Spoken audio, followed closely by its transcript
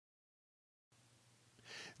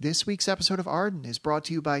This week's episode of Arden is brought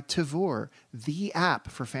to you by Tavour, the app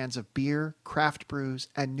for fans of beer, craft brews,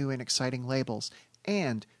 and new and exciting labels.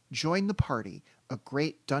 And Join the Party, a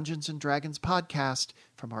great Dungeons & Dragons podcast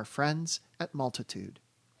from our friends at Multitude.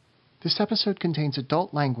 This episode contains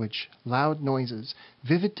adult language, loud noises,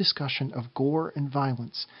 vivid discussion of gore and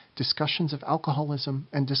violence, discussions of alcoholism,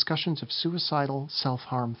 and discussions of suicidal,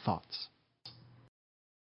 self-harm thoughts.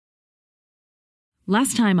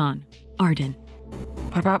 Last time on Arden.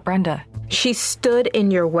 What about Brenda? She stood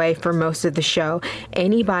in your way for most of the show.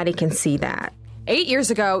 Anybody can see that. 8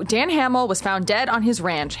 years ago, Dan Hamill was found dead on his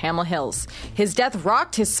ranch, Hamill Hills. His death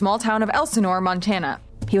rocked his small town of Elsinore, Montana.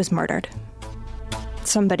 He was murdered.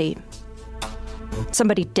 Somebody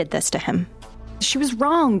did this to him. She was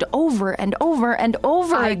wronged over and over and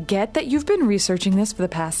over. I get that you've been researching this for the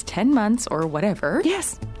past 10 months or whatever.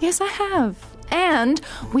 Yes, I have. And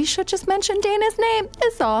we should just mention Dana's name,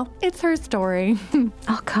 is all. It's her story.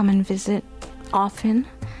 I'll come and visit often,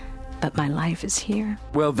 but my life is here.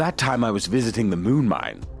 Well, that time I was visiting the moon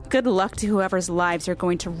mine. Good luck to whoever's lives are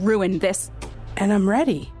going to ruin this. And I'm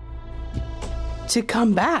ready to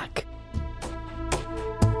come back.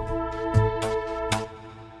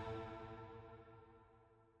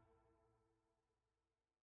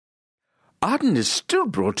 Arden is still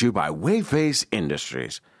brought to you by Wheyface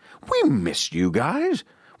Industries. We miss you guys.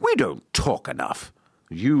 We don't talk enough.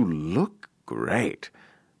 You look great.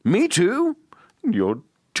 Me too. You're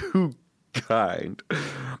too kind.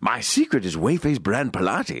 My secret is Wheyface brand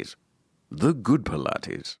Pilates. The good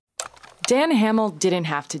Pilates. Dan Hamill didn't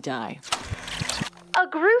have to die. A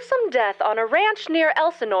gruesome death on a ranch near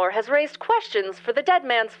Elsinore has raised questions for the dead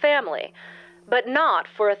man's family, but not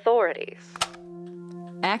for authorities.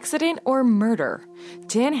 Accident or murder?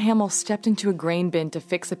 Dan Hamill stepped into a grain bin to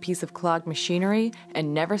fix a piece of clogged machinery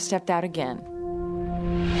and never stepped out again.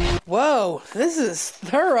 Whoa, this is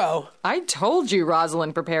thorough. I told you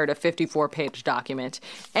Rosalind prepared a 54-page document,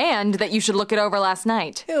 and that you should look it over last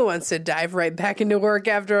night. Who wants to dive right back into work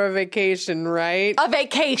after a vacation, right? A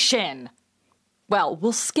vacation! Well,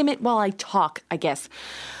 we'll skim it while I talk, I guess.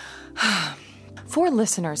 For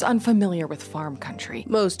listeners unfamiliar with farm country,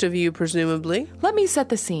 Most of you, presumably. let me set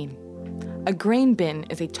the scene. A grain bin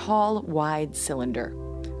is a tall, wide cylinder.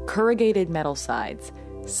 Corrugated metal sides,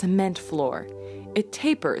 cement floor. It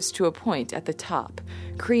tapers to a point at the top,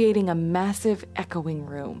 creating a massive echoing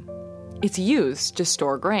room. It's used to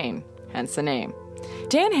store grain, hence the name.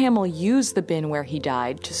 Dan Hamill used the bin where he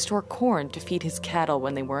died to store corn to feed his cattle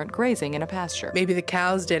when they weren't grazing in a pasture. Maybe the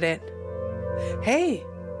cows did it. Hey,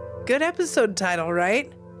 good episode title,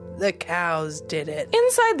 right? The cows did it.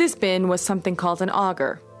 Inside this bin was something called an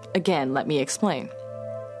auger. Again, let me explain.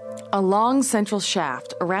 A long central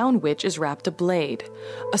shaft around which is wrapped a blade,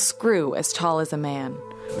 a screw as tall as a man.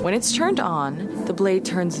 When it's turned on, the blade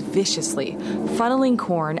turns viciously, funneling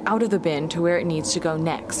corn out of the bin to where it needs to go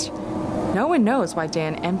next. No one knows why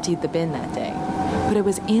Dan emptied the bin that day, but it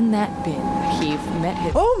was in that bin that he met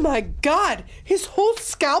his... Oh my God! His whole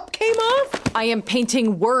scalp came off? I am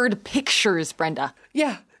painting word pictures, Brenda.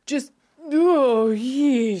 Yeah, just... Oh,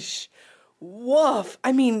 yeesh. Woof.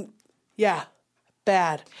 I mean, yeah,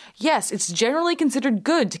 bad. Yes, it's generally considered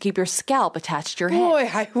good to keep your scalp attached to your head. Boy,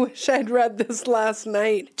 I wish I'd read this last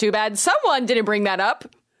night. Too bad someone didn't bring that up.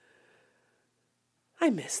 I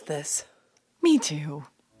miss this. Me too.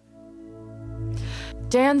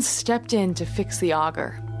 Dan stepped in to fix the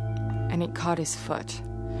auger, and it caught his foot,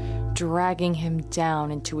 dragging him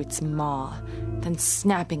down into its maw, then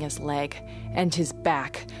snapping his leg and his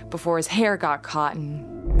back before his hair got caught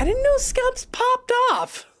and... I didn't know scalps popped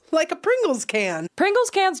off, like a Pringles can. Pringles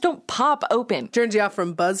cans don't pop open. Turns you off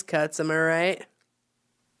from buzz cuts, am I right?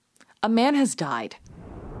 A man has died.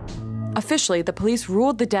 Officially, the police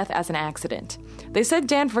ruled the death as an accident. They said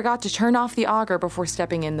Dan forgot to turn off the auger before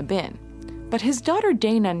stepping in the bin. But his daughter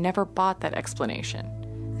Dana never bought that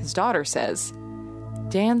explanation. His daughter says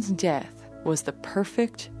Dan's death was the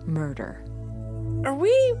perfect murder. Are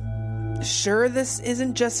we sure this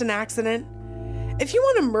isn't just an accident? If you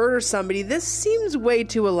want to murder somebody, this seems way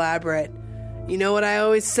too elaborate. You know what I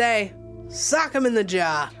always say? Sock 'em in the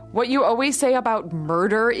jaw. What you always say about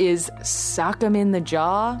murder is sock 'em in the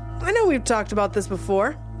jaw? I know we've talked about this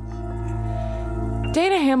before.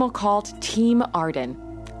 Dana Hamill called Team Arden.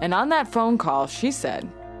 And on that phone call, she said,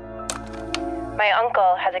 My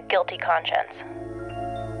uncle has a guilty conscience.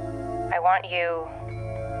 I want you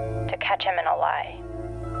to catch him in a lie.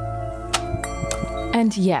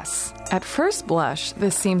 And yes, at first blush,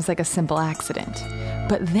 this seems like a simple accident.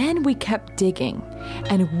 But then we kept digging,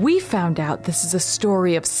 and we found out this is a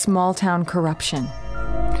story of small-town corruption.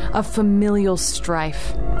 of familial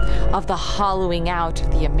strife, of the hollowing out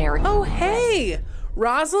of the American Oh, hey!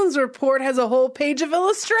 Rosalind's report has a whole page of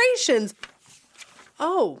illustrations.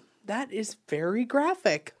 Oh, that is very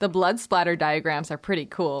graphic. The blood splatter diagrams are pretty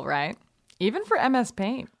cool, right? Even for MS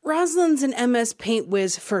Paint. Rosalind's an MS Paint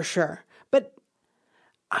whiz for sure. But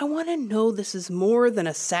I want to know this is more than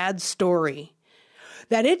a sad story.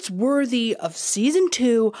 That it's worthy of season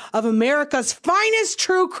 2 of America's finest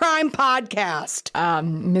true crime podcast.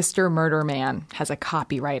 Mr. Murder Man has a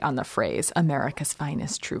copyright on the phrase America's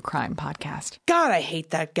finest true crime podcast. God, I hate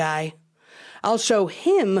that guy. I'll show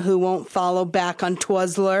him who won't follow back on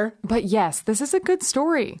Twizzler. But yes, this is a good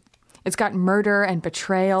story. It's got murder and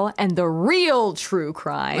betrayal and the real true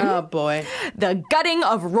crime. Oh, boy. The gutting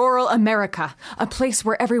of rural America. A place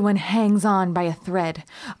where everyone hangs on by a thread.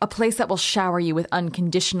 A place that will shower you with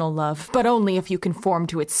unconditional love, but only if you conform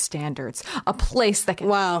to its standards. A place that can...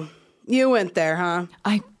 Wow. You went there, huh?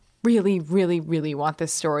 I really, really, really want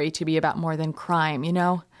this story to be about more than crime, you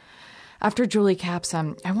know? After Julie Capps,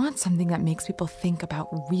 I want something that makes people think about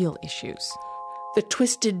real issues. The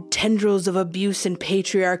twisted tendrils of abuse and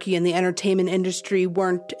patriarchy in the entertainment industry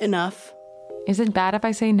weren't enough. Is it bad if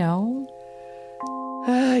I say no?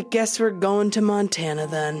 I guess we're going to Montana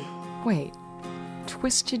then. Wait,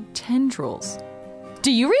 twisted tendrils.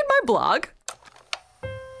 Do you read my blog?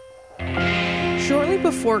 Shortly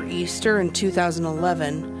before Easter in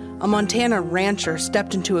 2011, a Montana rancher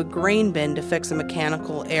stepped into a grain bin to fix a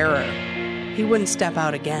mechanical error. He wouldn't step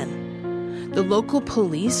out again. The local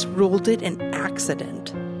police ruled it an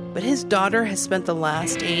accident, but his daughter has spent the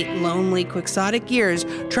last 8 lonely, quixotic years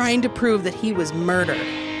trying to prove that he was murdered.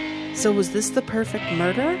 So was this the perfect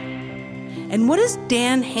murder? And what does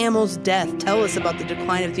Dan Hamill's death tell us about the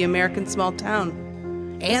decline of the American small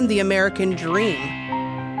town and the American dream?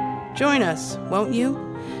 Join us, won't you,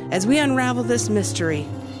 as we unravel this mystery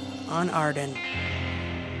on Arden.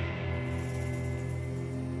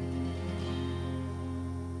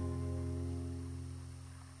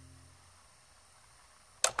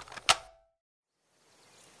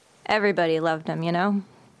 Everybody loved him, you know?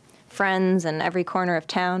 Friends in every corner of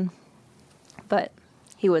town. But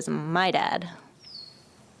he was my dad.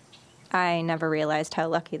 I never realized how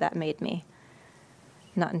lucky that made me.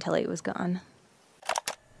 Not until he was gone.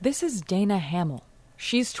 This is Dana Hamill.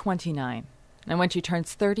 She's 29. And when she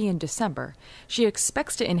turns 30 in December, she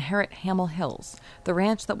expects to inherit Hamill Hills, the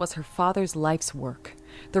ranch that was her father's life's work.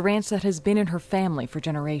 The ranch that has been in her family for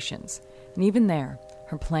generations. And even there,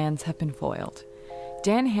 her plans have been foiled.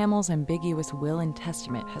 Dan Hamill's ambiguous will and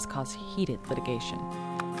testament has caused heated litigation.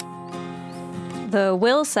 The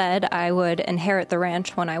will said I would inherit the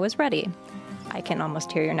ranch when I was ready. I can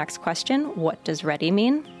almost hear your next question. What does ready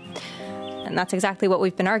mean? And that's exactly what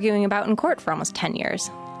we've been arguing about in court for almost 10 years.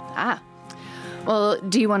 Ah. Well,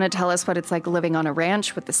 do you want to tell us what it's like living on a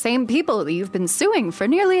ranch with the same people that you've been suing for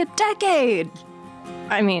nearly a decade?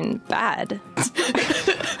 I mean, bad.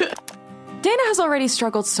 Dana has already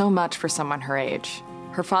struggled so much for someone her age.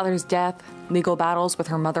 Her father's death, legal battles with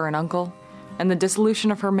her mother and uncle, and the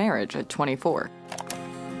dissolution of her marriage at 24.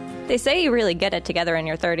 They say you really get it together in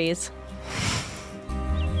your 30s.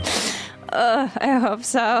 I hope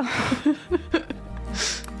so.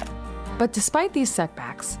 But despite these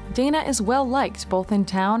setbacks, Dana is well-liked both in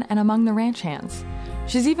town and among the ranch hands.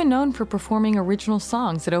 She's even known for performing original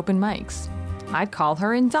songs at open mics. I'd call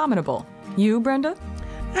her indomitable. You, Brenda?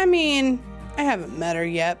 I mean, I haven't met her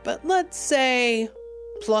yet, but let's say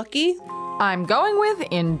plucky. I'm going with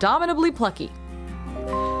indomitably plucky.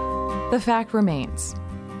 The fact remains,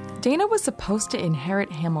 Dana was supposed to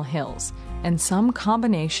inherit Hamill Hills, and some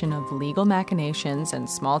combination of legal machinations and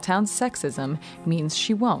small-town sexism means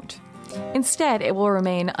she won't. Instead, it will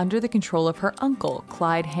remain under the control of her uncle,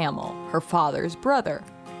 Clyde Hamill, her father's brother.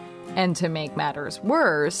 And to make matters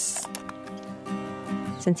worse...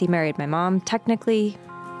 Since he married my mom, technically,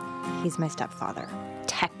 he's my stepfather.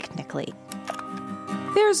 Technically.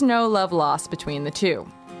 There's no love lost between the two.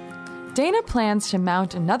 Dana plans to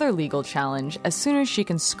mount another legal challenge as soon as she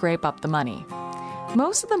can scrape up the money.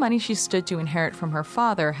 Most of the money she stood to inherit from her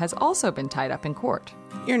father has also been tied up in court.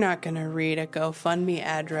 You're not going to read a GoFundMe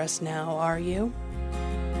address now, are you?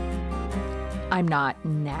 I'm not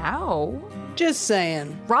now. Just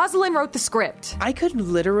saying. Rosalind wrote the script. I could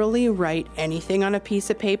literally write anything on a piece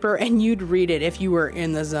of paper and you'd read it if you were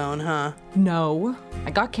in the zone, huh? No,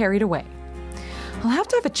 I got carried away. I'll have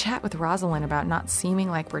to have a chat with Rosalind about not seeming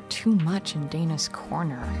like we're too much in Dana's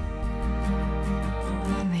corner.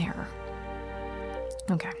 There.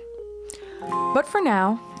 Okay. But for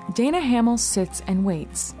now, Dana Hamill sits and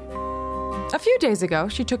waits. A few days ago,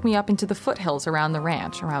 she took me up into the foothills around the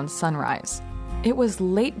ranch around sunrise. It was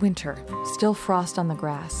late winter, still frost on the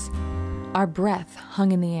grass. Our breath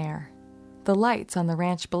hung in the air. The lights on the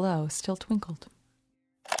ranch below still twinkled.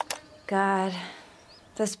 God,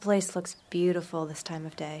 this place looks beautiful this time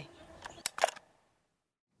of day.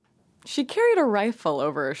 She carried a rifle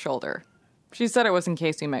over her shoulder. She said it was in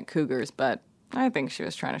case we met cougars, but I think she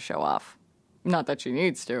was trying to show off. Not that she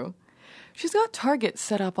needs to. She's got targets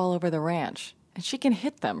set up all over the ranch, and she can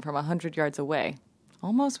hit them from 100 yards away,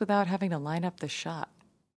 almost without having to line up the shot.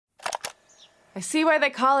 I see why they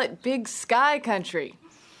call it Big Sky Country.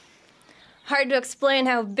 Hard to explain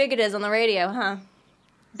how big it is on the radio, huh?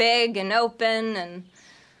 Big and open, and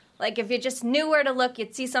like if you just knew where to look,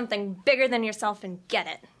 you'd see something bigger than yourself and get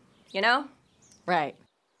it. You know? Right.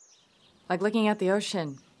 Like looking at the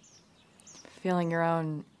ocean, feeling your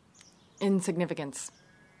own insignificance.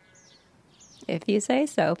 If you say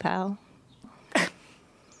so, pal.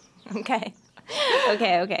 Okay,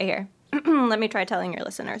 here. Let me try telling your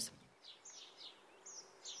listeners.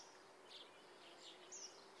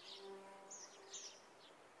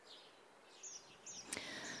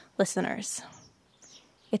 Listeners,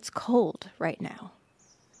 it's cold right now.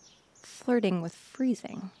 Flirting with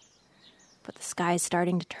freezing. But the sky's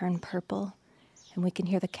starting to turn purple, and we can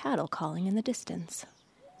hear the cattle calling in the distance.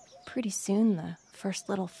 Pretty soon, the first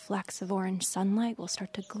little flecks of orange sunlight will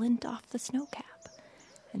start to glint off the snowcap.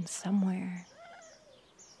 And somewhere...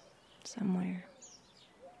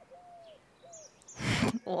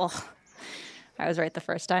 Well, I was right the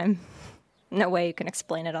first time. No way you can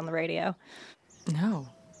explain it on the radio. No.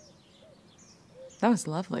 That was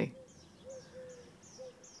lovely.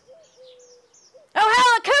 Oh,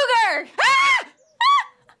 hell, a cougar! Ah!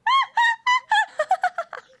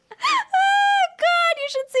 God, you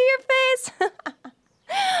should see your face.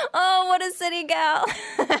 Oh, what a city gal.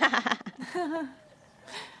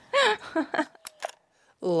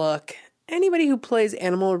 Look, anybody who plays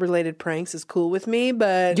animal-related pranks is cool with me,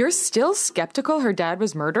 but... You're still skeptical her dad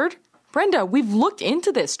was murdered? Brenda, we've looked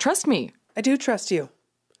into this, trust me. I do trust you.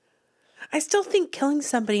 I still think killing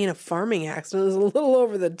somebody in a farming accident is a little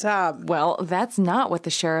over the top. Well, that's not what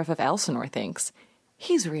the sheriff of Elsinore thinks.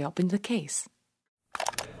 He's reopened the case.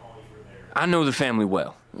 I know the family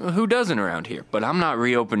well. Who doesn't around here? But I'm not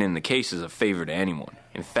reopening the case as a favor to anyone.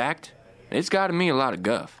 In fact, it's gotten me a lot of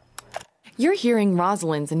guff. You're hearing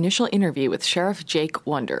Rosalind's initial interview with Sheriff Jake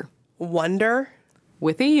Wonder. Wonder?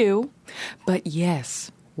 With a U, but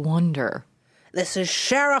yes, Wonder. This is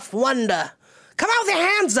Sheriff Wonder. Come out with your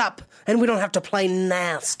hands up, and we don't have to play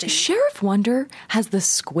nasty. Sheriff Wonder has the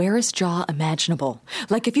squarest jaw imaginable.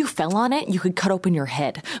 Like if you fell on it, you could cut open your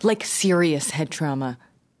head. Like serious head trauma.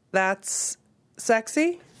 That's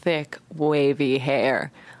sexy? Thick, wavy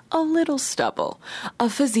hair. A little stubble. A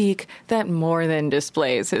physique that more than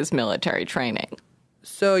displays his military training.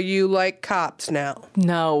 So you like cops now?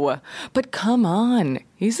 No, but come on.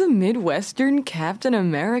 He's a Midwestern Captain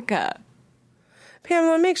America.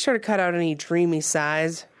 Pamela, make sure to cut out any dreamy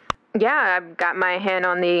sighs. Yeah, I've got my hand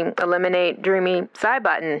on the eliminate dreamy sigh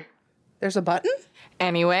button. There's a button?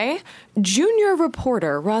 Anyway, junior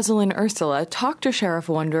reporter Rosalind Ursula talked to Sheriff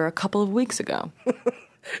Wonder a couple of weeks ago.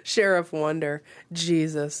 Sheriff Wonder.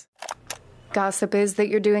 Jesus. Gossip is that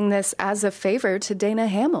you're doing this as a favor to Dana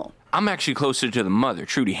Hamill. I'm actually closer to the mother,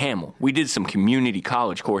 Trudy Hamill. We did some community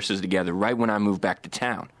college courses together right when I moved back to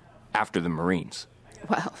town, after the Marines.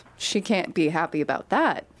 Well, she can't be happy about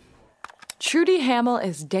that. Trudy Hamill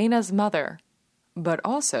is Dana's mother, but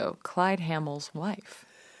also Clyde Hamill's wife.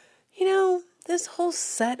 You know, this whole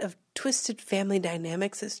set of twisted family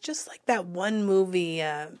dynamics is just like that one movie,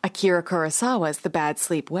 Akira Kurosawa's The Bad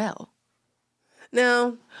Sleep Well.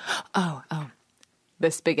 No. Oh. The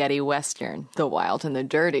spaghetti western, The Wild and the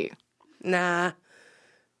Dirty. Nah.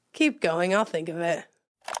 Keep going, I'll think of it.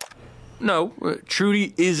 No,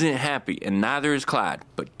 Trudy isn't happy, and neither is Clyde.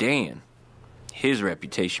 But Dan, his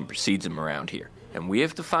reputation precedes him around here, and we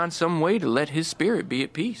have to find some way to let his spirit be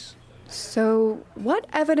at peace. So, what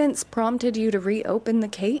evidence prompted you to reopen the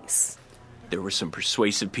case? There were some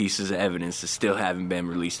persuasive pieces of evidence that still haven't been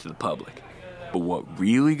released to the public. But what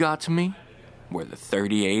really got to me were the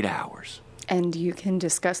 38 hours. And you can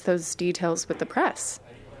discuss those details with the press.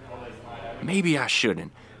 Maybe I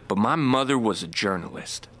shouldn't, but my mother was a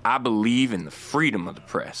journalist. I believe in the freedom of the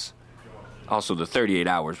press. Also, the 38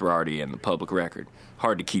 hours were already in the public record.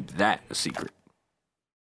 Hard to keep that a secret.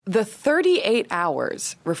 The 38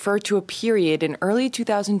 hours refer to a period in early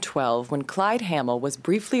 2012 when Clyde Hamill was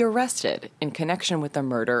briefly arrested in connection with the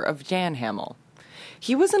murder of Dan Hamill.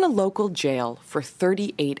 He was in a local jail for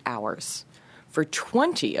 38 hours. For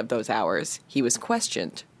 20 of those hours, he was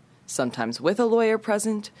questioned, sometimes with a lawyer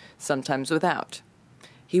present, sometimes without.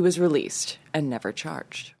 He was released and never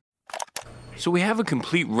charged. So we have a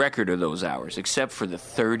complete record of those hours, except for the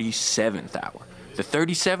 37th hour. The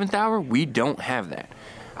 37th hour, we don't have that.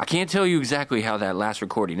 I can't tell you exactly how that last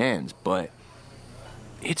recording ends, but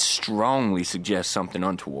it strongly suggests something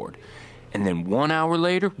untoward. And then 1 hour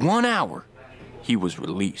later, 1 hour, he was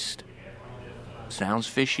released. Sounds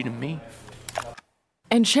fishy to me.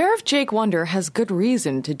 And Sheriff Jake Wonder has good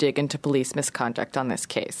reason to dig into police misconduct on this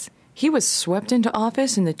case. He was swept into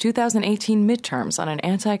office in the 2018 midterms on an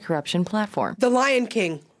anti-corruption platform. The Lion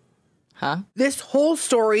King. Huh? This whole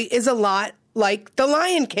story is a lot like The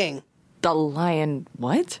Lion King. The Lion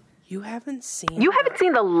what? You haven't seen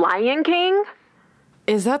The Lion King?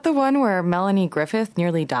 Is that the one where Melanie Griffith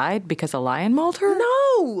nearly died because a lion mauled her?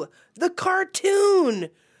 No! The cartoon!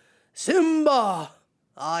 Simba,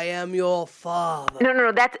 I am your father.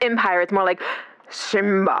 No, that's Empire. It's more like,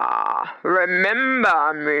 Simba,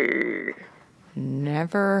 remember me.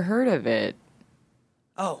 Never heard of it.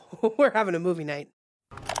 Oh, we're having a movie night.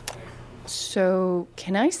 So,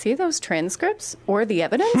 can I see those transcripts or the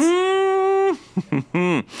evidence?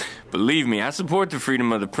 Believe me, I support the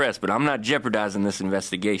freedom of the press, but I'm not jeopardizing this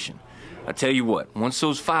investigation. I tell you what, once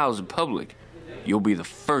those files are public, you'll be the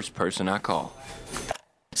first person I call.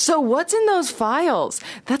 So what's in those files?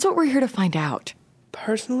 That's what we're here to find out.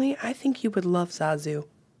 Personally, I think you would love Zazu.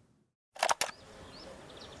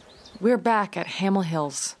 We're back at Hamill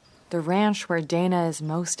Hills, the ranch where Dana is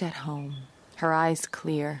most at home. Her eyes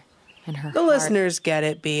clear, and her The listeners get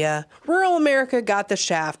it, Bia. Rural America got the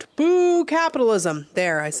shaft. Boo capitalism.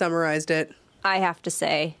 There, I summarized it. I have to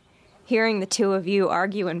say, hearing the two of you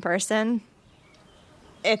argue in person,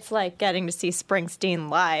 it's like getting to see Springsteen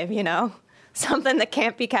live, you know? Something that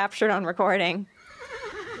can't be captured on recording.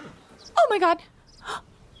 Oh my God.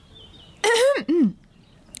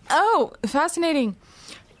 Oh, fascinating.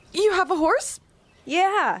 You have a horse?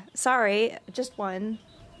 Yeah, sorry, just one.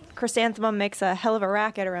 Chrysanthemum makes a hell of a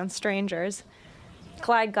racket around strangers.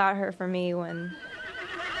 Clyde got her for me when...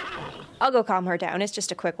 I'll go calm her down. It's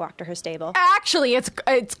just a quick walk to her stable. Actually,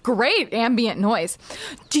 it's great ambient noise.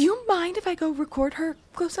 Do you mind if I go record her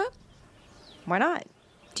close up? Why not?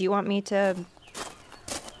 Do you want me to...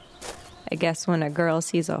 I guess when a girl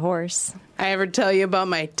sees a horse. I ever tell you about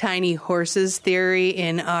my tiny horses theory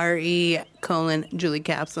in R.E. Julie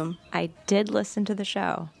Capsum? I did listen to the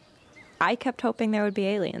show. I kept hoping there would be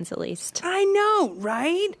aliens, at least. I know,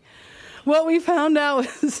 right? What we found out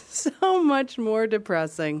was so much more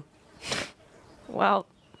depressing. Well,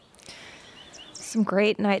 some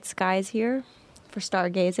great night skies here for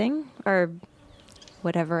stargazing, or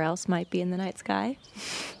whatever else might be in the night sky.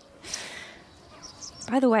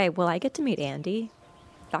 By the way, will I get to meet Andy?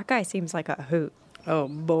 That guy seems like a hoot. Oh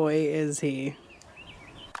boy, is he.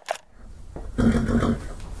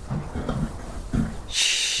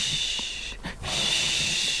 Shh.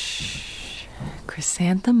 Shh.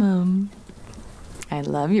 Chrysanthemum. I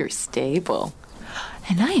love your stable.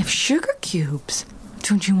 And I have sugar cubes.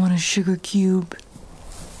 Don't you want a sugar cube?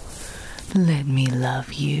 Let me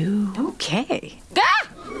love you. Okay. Ah!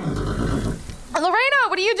 Lorena,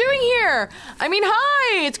 what are you doing here? I mean,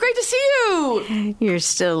 hi, it's great to see you. You're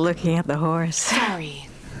still looking at the horse. Sorry.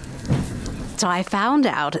 So I found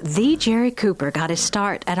out the Jerry Cooper got his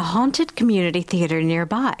start at a haunted community theater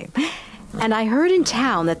nearby. And I heard in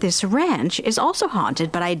town that this ranch is also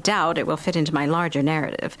haunted, but I doubt it will fit into my larger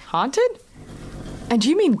narrative. Haunted? And do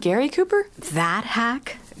you mean Gary Cooper? That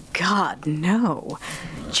hack? God, no.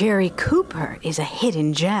 Jerry Cooper is a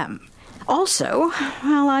hidden gem. Also,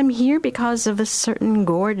 well, I'm here because of a certain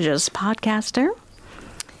gorgeous podcaster.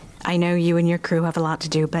 I know you and your crew have a lot to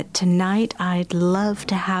do, but tonight I'd love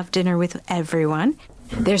to have dinner with everyone.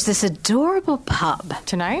 There's this adorable pub.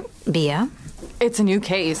 Tonight? Bia? It's a new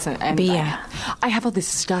case, and Bia. I have all this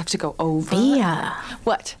stuff to go over. Bia.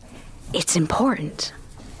 What? It's important.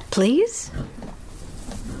 Please?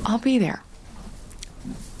 I'll be there.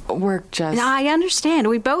 Work just... I understand.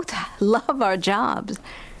 We both love our jobs.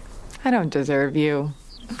 I don't deserve you.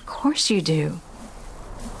 Of course you do.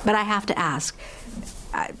 But I have to ask,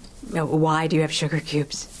 why do you have sugar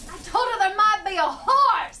cubes? I told her there might be a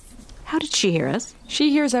horse! How did she hear us? She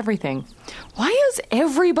hears everything. Why is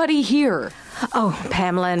everybody here? Oh,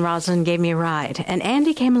 Pamela and Rosalind gave me a ride, and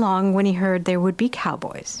Andy came along when he heard there would be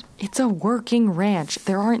cowboys. It's a working ranch.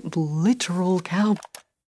 There aren't literal cowboys.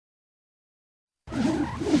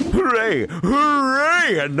 Hooray!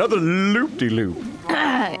 Hooray! Another loop-de-loop.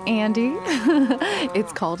 Andy,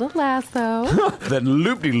 it's called a lasso. Then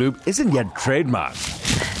loop-de-loop isn't yet trademarked.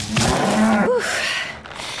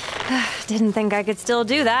 Didn't think I could still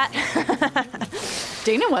do that.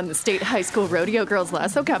 Dana won the state high school rodeo girls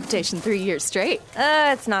lasso competition 3 years straight.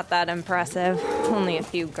 It's not that impressive. Only a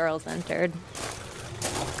few girls entered.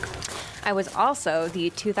 I was also the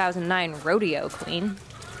 2009 rodeo queen.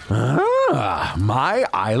 Ah, my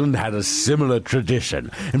island had a similar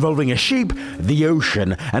tradition involving a sheep, the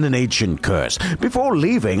ocean, and an ancient curse. Before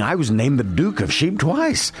leaving, I was named the Duke of Sheep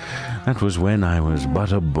twice. That was when I was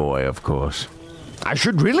but a boy, of course. I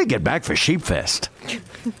should really get back for Sheepfest.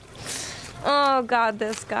 Oh, God,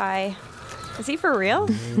 this guy. Is he for real?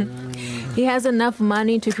 He has enough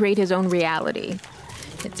money to create his own reality.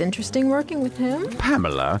 It's interesting working with him.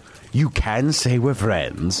 Pamela, you can say we're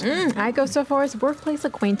friends. I go so far as workplace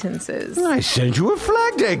acquaintances. I sent you a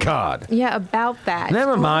Flag Day card. Yeah, about that.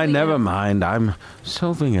 Never mind. I'm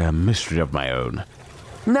solving a mystery of my own.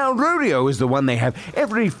 Now, rodeo is the one they have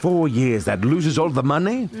every 4 years that loses all the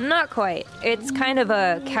money? Not quite. It's kind of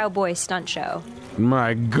a cowboy stunt show.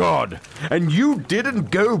 My God. And you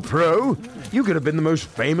didn't go pro? You could have been the most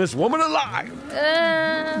famous woman alive.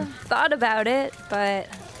 Thought about it, but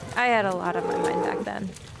I had a lot on my mind back then.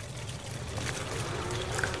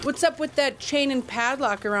 What's up with that chain and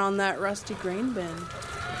padlock around that rusty grain bin?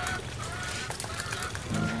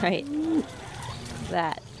 Right.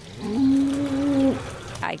 That.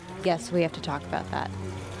 I guess we have to talk about that.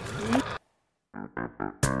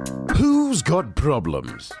 Who's got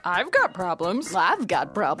problems? I've got problems. I've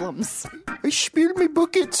got problems. I spilled my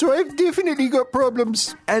bucket, so I've definitely got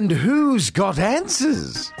problems. And who's got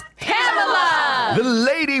answers? Pamela! The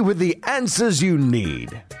lady with the answers you need.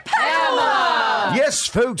 Pamela! Yes,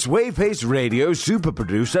 folks, Wheyface Radio super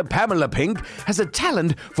producer Pamela Pink has a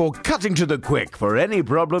talent for cutting to the quick for any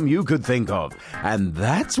problem you could think of. And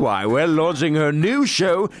that's why we're launching her new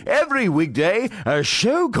show every weekday, a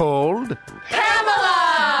show called...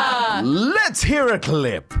 Pamela! Let's hear a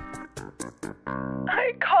clip.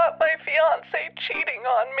 I caught my fiancé cheating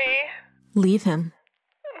on me. Leave him.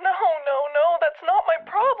 No, that's not my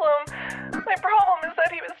problem. My problem is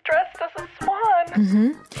that he was dressed as a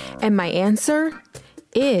swan. And my answer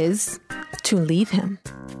is to leave him.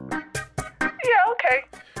 Yeah, okay.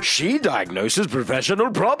 She diagnoses professional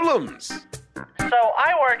problems. So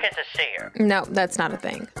I work as a seer. No, that's not a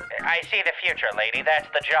thing. I see the future, lady. That's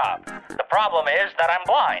the job. The problem is that I'm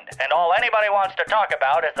blind, and all anybody wants to talk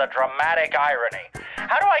about is the dramatic irony.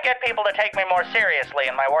 How do I get people to take me more seriously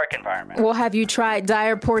in my work environment? Well, have you tried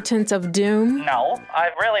dire portents of doom? No,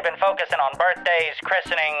 I've really been focusing on birthdays,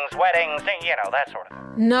 christenings, weddings, that sort of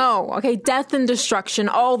thing. No, okay, death and destruction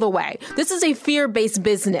all the way. This is a fear-based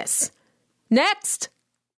business. Next!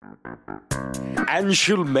 And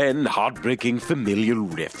she'll mend heartbreaking familial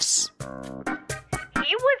rifts.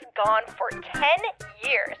 He was gone for 10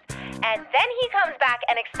 years, and then he comes back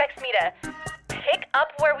and expects me to pick up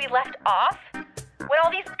where we left off? When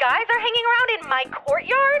all these guys are hanging around in my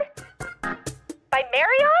courtyard? By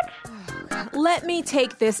Marriott? Let me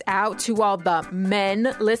take this out to all the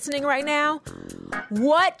men listening right now.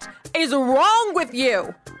 What is wrong with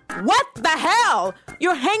you? What the hell?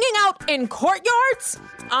 You're hanging out in courtyards?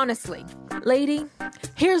 Honestly, lady,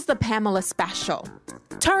 here's the Pamela special.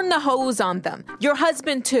 Turn the hose on them. Your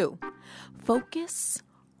husband, too. Focus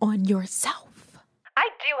on yourself. I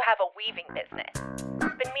do have a weaving business.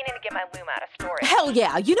 Been meaning to get my loom out of storage. Hell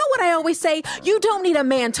yeah. You know what I always say? You don't need a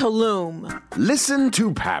man to loom. Listen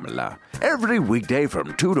to Pamela every weekday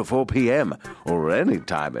from 2 to 4 p.m. or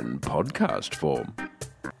anytime in podcast form.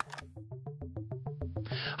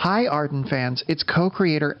 Hi, Arden fans. It's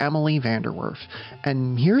co-creator Emily VanDerWerff,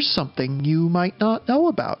 and here's something you might not know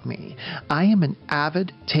about me. I am an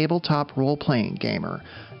avid tabletop role-playing gamer.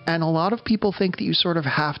 And a lot of people think that you sort of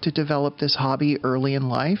have to develop this hobby early in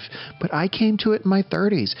life, but I came to it in my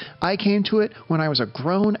 30s. I came to it when I was a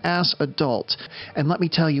grown-ass adult. And let me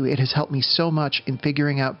tell you, it has helped me so much in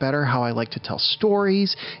figuring out better how I like to tell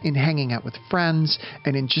stories, in hanging out with friends,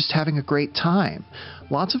 and in just having a great time.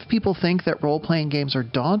 Lots of people think that role-playing games are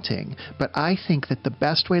daunting, but I think that the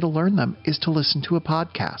best way to learn them is to listen to a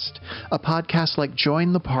podcast. A podcast like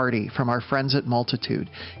Join the Party from our friends at Multitude.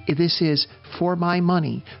 This is, for my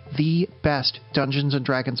money, the best Dungeons &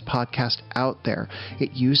 Dragons podcast out there.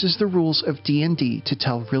 It uses the rules of D&D to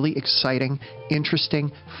tell really exciting,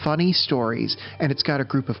 interesting, funny stories, and it's got a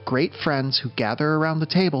group of great friends who gather around the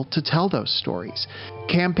table to tell those stories.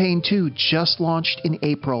 Campaign 2 just launched in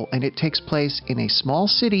April, and it takes place in a small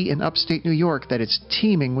city in upstate New York that is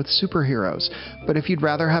teeming with superheroes. But if you'd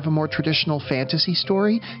rather have a more traditional fantasy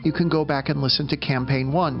story, you can go back and listen to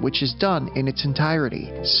Campaign 1, which is done in its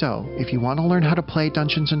entirety. So, if you want to learn how to play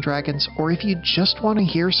Dungeons Dungeons & Dragons, or if you just want to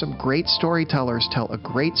hear some great storytellers tell a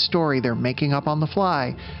great story they're making up on the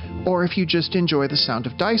fly, or if you just enjoy the sound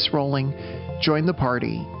of dice rolling, Join the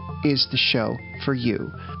Party is the show for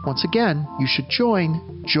you. Once again, you should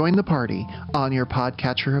join the party on your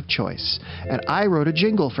podcatcher of choice. And I wrote a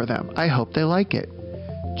jingle for them. I hope they like it.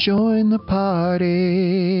 Join the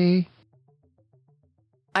party.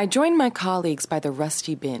 I joined my colleagues by the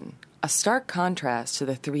rusty bin, a stark contrast to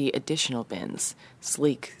the 3 additional bins,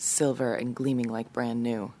 sleek, silver, and gleaming like brand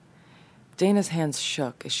new. Dana's hands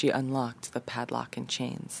shook as she unlocked the padlock and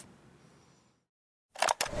chains.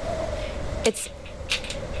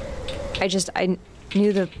 I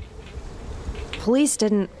knew the police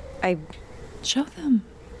didn't. Show them.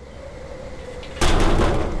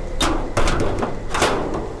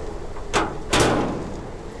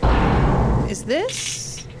 Is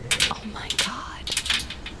this? Oh my God.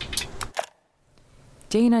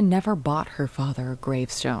 Dana never bought her father a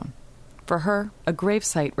gravestone. For her, a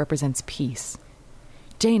gravesite represents peace.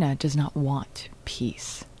 Dana does not want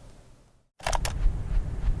peace.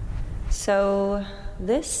 So,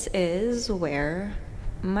 this is where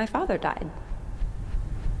my father died.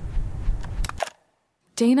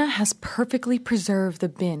 Dana has perfectly preserved the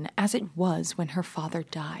bin as it was when her father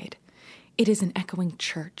died. It is an echoing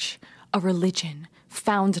church, a religion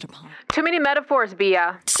founded upon. Too many metaphors,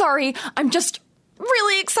 Bia. Sorry, I'm just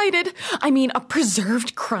really excited. I mean, a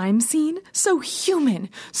preserved crime scene? So human,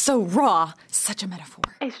 so raw, such a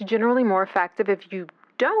metaphor. It's generally more effective if you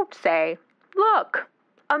don't say, look,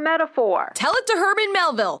 a metaphor. Tell it to Herman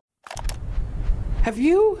Melville. Have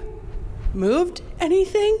you moved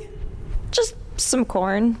anything? Just some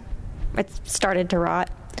corn. It started to rot.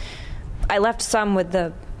 I left some with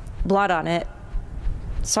the blood on it.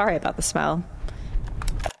 Sorry about the smell.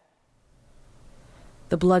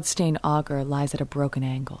 The blood-stained auger lies at a broken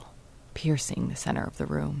angle, piercing the center of the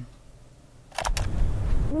room.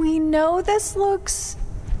 We know this looks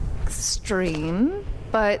extreme,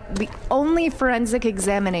 but the only forensic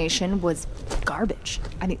examination was garbage.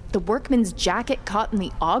 I mean, the workman's jacket caught in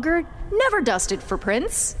the auger, never dusted for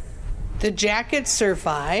prints. The jacket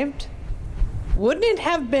survived? Wouldn't it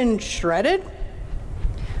have been shredded?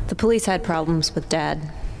 The police had problems with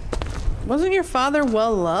Dad. Wasn't your father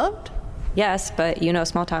well loved? Yes, but you know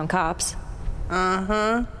small-town cops.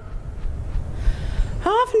 Uh-huh. How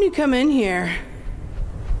often do you come in here?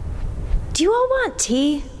 Do you all want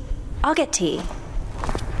tea? I'll get tea.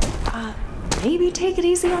 Maybe take it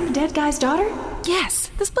easy on the dead guy's daughter?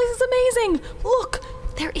 Yes, this place is amazing. Look,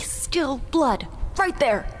 there is still blood right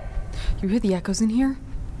there. You hear the echoes in here?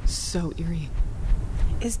 So eerie.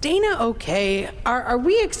 Is Dana okay? Are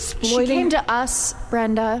we exploiting? She came to us,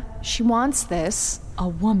 Brenda. She wants this. A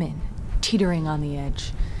woman teetering on the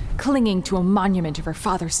edge, clinging to a monument of her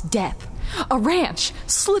father's death. A ranch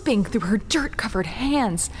slipping through her dirt-covered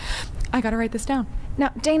hands. I gotta write this down. Now,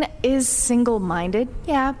 Dana is single-minded,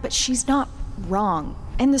 yeah, but she's not wrong.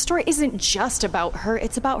 And the story isn't just about her,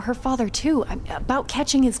 it's about her father, too. About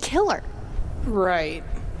catching his killer. Right.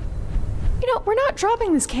 You know, we're not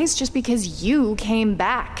dropping this case just because you came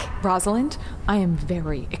back. Rosalind, I am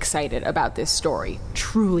very excited about this story.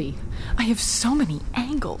 Truly. I have so many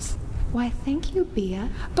angles. Why, thank you, Bia.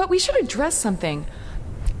 But we should address something.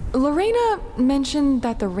 Lorena mentioned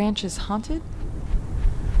that the ranch is haunted.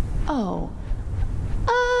 Oh.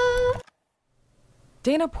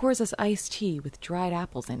 Dana pours us iced tea with dried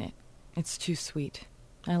apples in it. It's too sweet.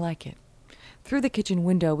 I like it. Through the kitchen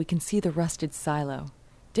window, we can see the rusted silo.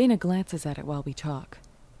 Dana glances at it while we talk.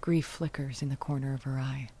 Grief flickers in the corner of her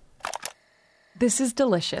eye. This is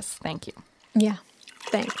delicious, thank you. Yeah,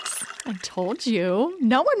 thanks. I told you.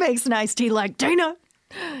 No one makes an iced tea like Dana.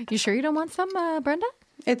 You sure you don't want some, Brenda?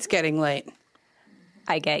 It's getting late.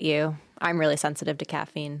 I get you. I'm really sensitive to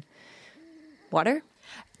caffeine. Water?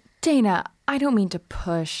 Dana, I don't mean to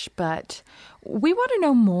push, but we want to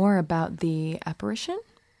know more about the apparition.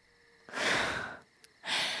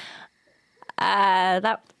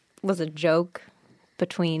 That was a joke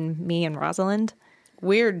between me and Rosalind.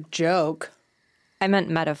 Weird joke. I meant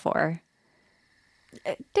metaphor.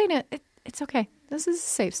 Dana, it's okay. This is a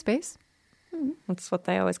safe space. That's what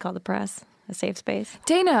they always call the press, a safe space.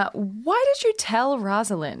 Dana, why did you tell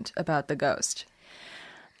Rosalind about the ghost?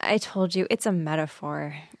 I told you, it's a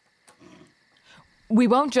metaphor. We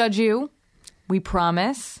won't judge you. We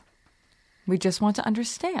promise. We just want to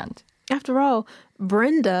understand. After all,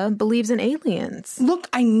 Brenda believes in aliens. Look,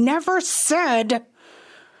 I never said...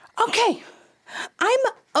 Okay, I'm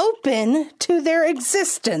open to their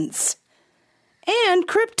existence. And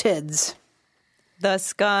cryptids. The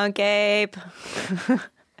skunk ape.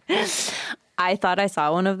 I thought I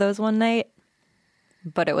saw one of those one night.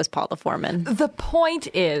 but it was Paul the foreman. The point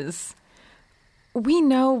is, we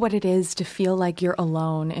know what it is to feel like you're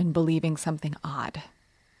alone in believing something odd.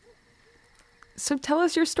 So tell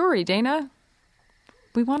us your story, Dana.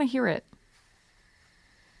 We want to hear it.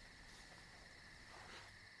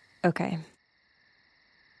 Okay.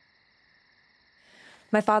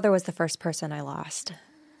 My father was the first person I lost.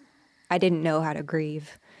 I didn't know how to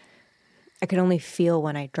grieve. I could only feel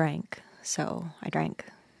when I drank, so I drank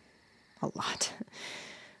a lot.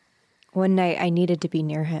 One night I needed to be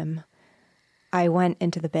near him. I went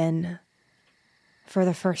into the bin. For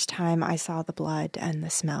the first time, I saw the blood and the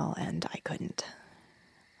smell, and I couldn't.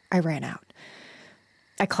 I ran out.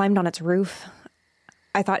 I climbed on its roof.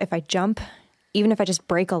 I thought if I jump, even if I just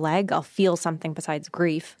break a leg, I'll feel something besides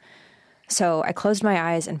grief. So I closed my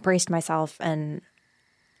eyes and braced myself, and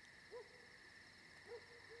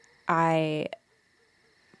I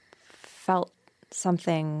felt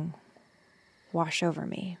something wash over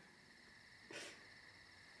me.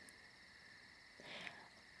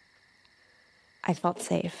 I felt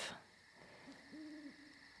safe.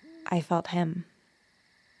 I felt him.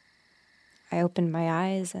 I opened my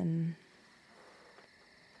eyes, and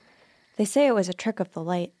they say it was a trick of the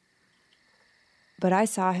light, but I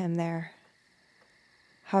saw him there,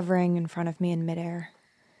 hovering in front of me in midair.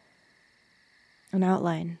 An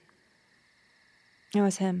outline. It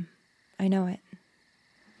was him. I know it.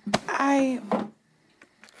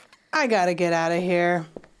 I gotta get out of here.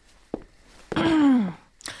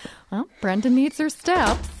 Well, Brenda needs her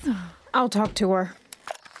steps. I'll talk to her.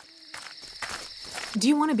 Do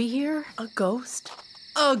you want to be here? A ghost?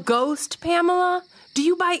 A ghost, Pamela? Do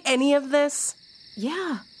you buy any of this?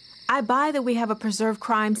 Yeah. I buy that we have a preserved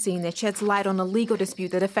crime scene that sheds light on a legal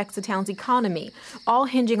dispute that affects the town's economy, all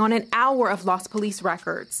hinging on an hour of lost police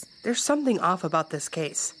records. There's something off about this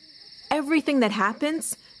case. Everything that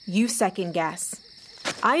happens, you second guess.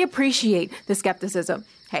 I appreciate the skepticism.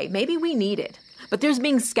 Hey, maybe we need it. But there's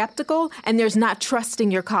being skeptical and there's not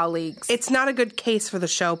trusting your colleagues. It's not a good case for the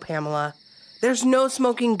show, Pamela. There's no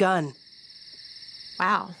smoking gun.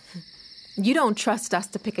 Wow. You don't trust us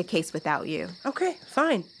to pick a case without you. Okay,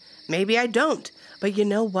 fine. Maybe I don't. But you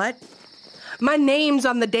know what? My name's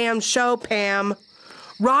on the damn show, Pam.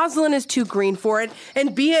 Rosalind is too green for it,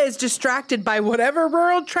 and Bea is distracted by whatever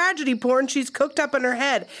rural tragedy porn she's cooked up in her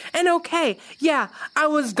head. And okay, yeah, I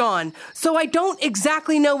was gone, so I don't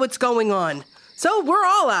exactly know what's going on. So we're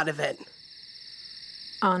all out of it.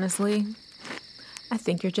 Honestly, I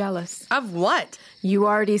think you're jealous. Of what? You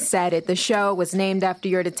already said it. The show was named after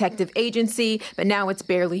your detective agency, but now it's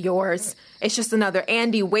barely yours. It's just another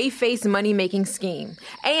Andy Wheyface money-making scheme.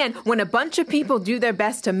 And when a bunch of people do their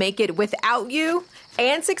best to make it without you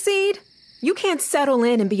and succeed, you can't settle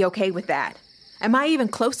in and be okay with that. Am I even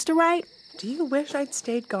close to right? Do you wish I'd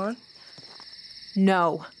stayed gone?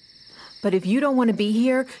 No. But if you don't want to be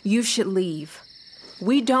here, you should leave.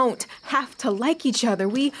 We don't have to like each other.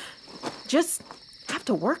 We just have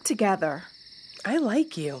to work together. I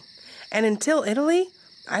like you. And until Italy,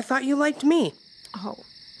 I thought you liked me. Oh,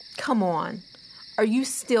 come on. Are you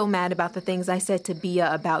still mad about the things I said to Bea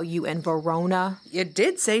about you and Verona? You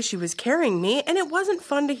did say she was carrying me, and it wasn't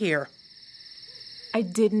fun to hear. I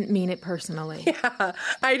didn't mean it personally. Yeah,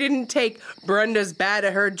 I didn't take Brenda's bad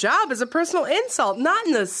at her job as a personal insult, not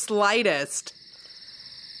in the slightest.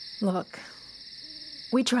 Look,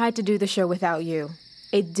 we tried to do the show without you.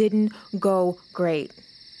 It didn't go great.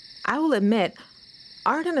 I will admit,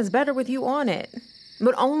 Arden is better with you on it,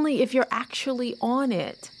 but only if you're actually on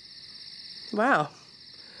it. Wow.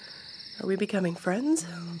 Are we becoming friends?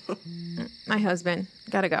 My husband.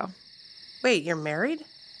 Gotta go. Wait, you're married?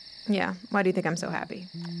 Yeah. Why do you think I'm so happy?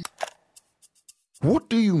 What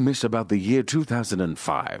do you miss about the year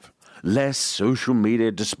 2005? Less social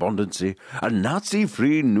media despondency, a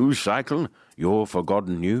Nazi-free news cycle, your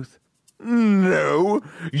forgotten youth? No,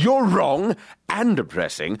 you're wrong and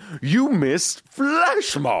depressing. You missed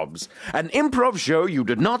Flash Mobs, an improv show you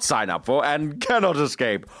did not sign up for and cannot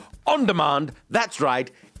escape. On demand, that's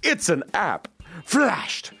right, it's an app.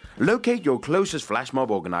 Flashed. Locate your closest flash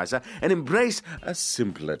mob organizer and embrace a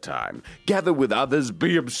simpler time. Gather with others,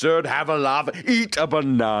 be absurd, have a laugh, eat a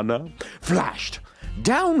banana. Flashed.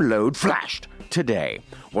 Download Flashed today.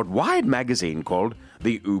 What Wired magazine called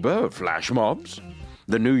the Uber of flash mobs.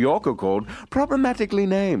 The New Yorker called problematically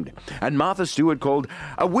named. And Martha Stewart called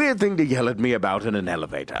a weird thing to yell at me about in an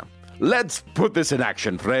elevator. Let's put this in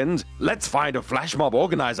action, friends. Let's find a flash mob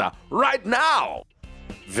organizer right now.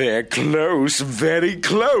 They're close, very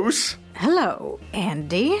close. Hello,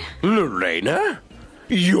 Andy. Lorena?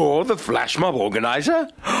 You're the flash mob organizer?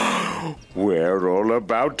 We're all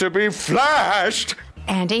about to be flashed.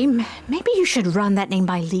 Andy, maybe you should run that name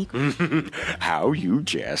by legal. How you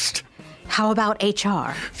jest. How about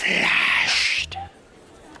HR? Flashed.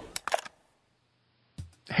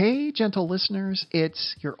 Hey, gentle listeners,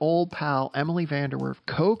 it's your old pal, Emily VanDerWerff,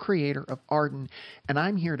 co-creator of Arden, and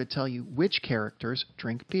I'm here to tell you which characters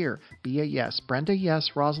drink beer. Be a yes. Brenda,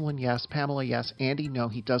 yes. Rosalind, yes. Pamela, yes. Andy, no,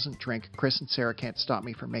 he doesn't drink. Chris and Sara can't stop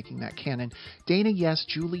me from making that canon. Dana, yes.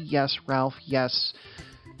 Julie, yes. Ralph, yes.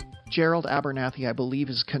 Gerald Abernathy, I believe,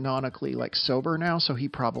 is canonically, sober now, so he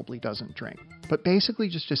probably doesn't drink. But basically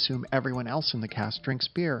just assume everyone else in the cast drinks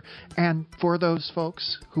beer. And for those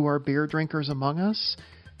folks who are beer drinkers among us,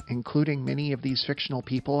 including many of these fictional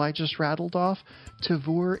people I just rattled off,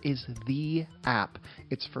 Tavour is the app.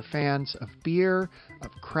 It's for fans of beer,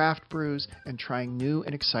 of craft brews, and trying new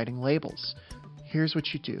and exciting labels. Here's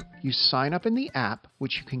what you do. You sign up in the app,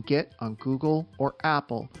 which you can get on Google or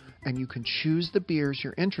Apple, and you can choose the beers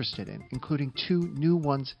you're interested in, including 2 new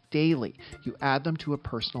ones daily. You add them to a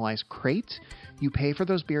personalized crate. You pay for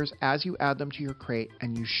those beers as you add them to your crate,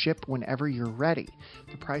 and you ship whenever you're ready.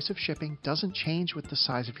 The price of shipping doesn't change with the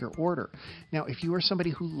size of your order. Now, if you are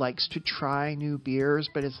somebody who likes to try new beers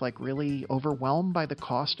but is really overwhelmed by the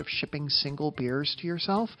cost of shipping single beers to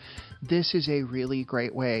yourself, this is a really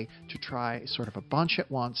great way to try sort of a bunch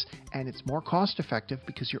at once, and it's more cost effective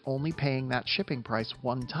because you're only paying that shipping price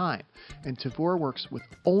one time. And Tavour works with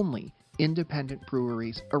only independent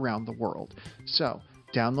breweries around the world. So,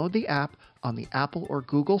 download the app on the Apple or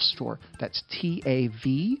Google store. That's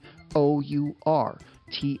Tavour. Tavour.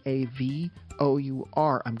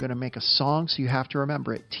 I'm going to make a song, so you have to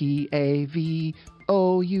remember it. Tavour.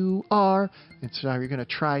 And so you're going to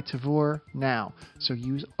try Tavour now. So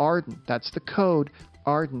use Arden. That's the code.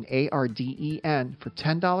 Arden, ARDEN, for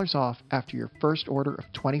 $10 off after your first order of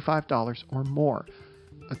 $25 or more.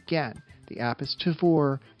 Again, the app is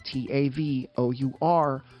Tavour,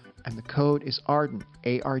 Tavour, and the code is Arden,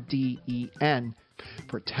 ARDEN,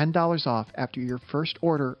 for $10 off after your first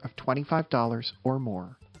order of $25 or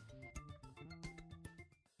more.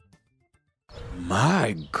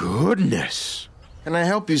 My goodness. Can I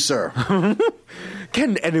help you, sir?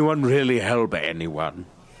 Can anyone really help anyone?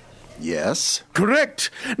 Yes. Correct.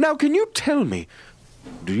 Now, can you tell me,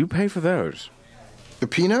 do you pay for those? The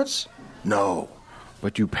peanuts? No.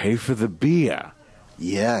 But you pay for the beer?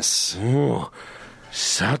 Yes. Oh,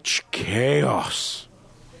 such chaos.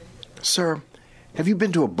 Sir, have you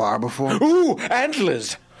been to a bar before? Ooh,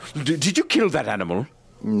 antlers! Did you kill that animal?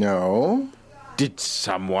 No. Did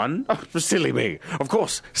someone? Oh, silly me. Of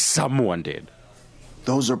course, someone did.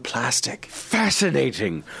 Those are plastic.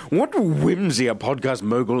 Fascinating. What whimsy a podcast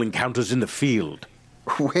mogul encounters in the field.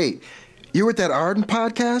 Wait, you were at that Arden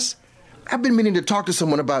podcast? I've been meaning to talk to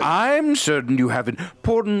someone about... I'm certain you have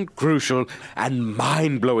important, crucial, and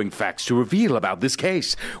mind-blowing facts to reveal about this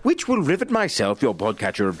case, which will rivet myself, your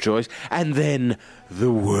podcatcher of choice, and then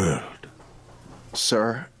the world.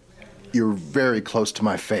 Sir, you're very close to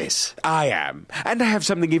my face. I am, and I have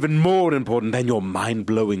something even more important than your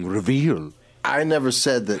mind-blowing reveal. I never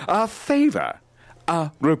said that... A favor.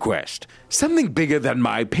 A request. Something bigger than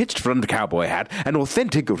my pitched front cowboy hat and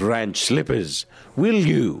authentic ranch slippers. Will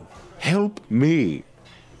you help me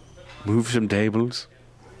move some tables?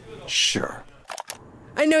 Sure.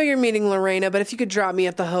 I know you're meeting Lorena, but if you could drop me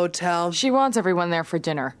at the hotel. She wants everyone there for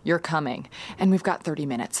dinner. You're coming. And we've got 30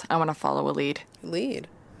 minutes. I want to follow a lead. Lead?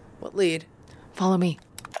 What lead? Follow me.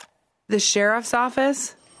 The sheriff's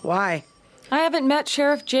office? Why? I haven't met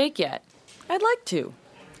Sheriff Jake yet. I'd like to.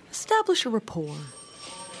 Establish a rapport.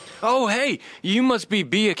 Oh, hey, you must be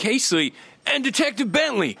Bea Casely and Detective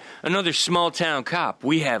Bentley, another small-town cop.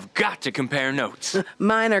 We have got to compare notes.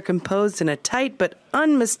 Mine are composed in a tight but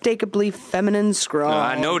unmistakably feminine scrawl.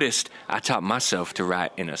 I noticed. I taught myself to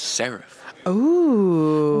write in a serif.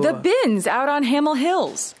 Ooh. The bins out on Hamill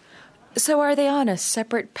Hills. So are they on a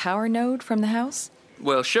separate power node from the house?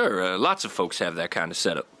 Well, sure. Lots of folks have that kind of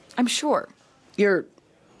setup. I'm sure. You're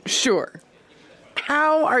sure?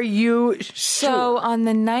 How are you sure? So, on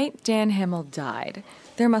the night Dan Hamill died,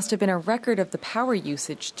 there must have been a record of the power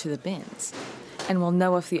usage to the bins. And we'll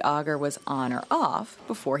know if the auger was on or off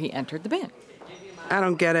before he entered the bin. I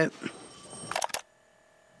don't get it.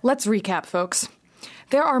 Let's recap, folks.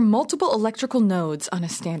 There are multiple electrical nodes on a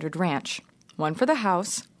standard ranch. One for the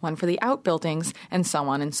house, one for the outbuildings, and so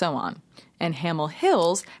on and so on. And Hamill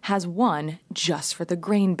Hills has one just for the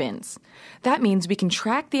grain bins. That means we can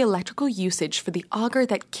track the electrical usage for the auger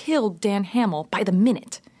that killed Dan Hamill by the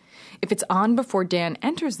minute. If it's on before Dan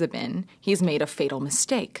enters the bin, he's made a fatal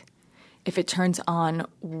mistake. If it turns on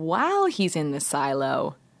while he's in the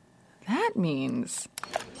silo, that means...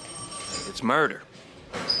 It's murder.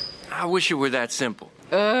 I wish it were that simple.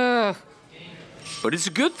 But it's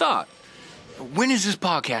a good thought. When is this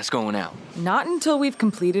podcast going out? Not until we've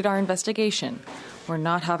completed our investigation. We're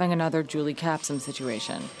not having another Julie Capsum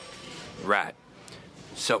situation. Right.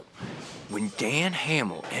 So, when Dan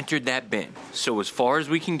Hamill entered that bin, so as far as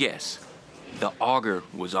we can guess, the auger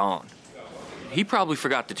was on. He probably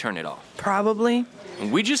forgot to turn it off. Probably.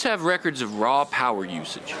 And we just have records of raw power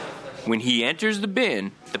usage. When he enters the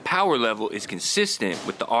bin, the power level is consistent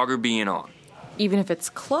with the auger being on. Even if it's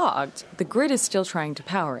clogged, the grid is still trying to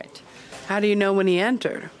power it. How do you know when he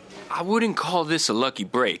entered? I wouldn't call this a lucky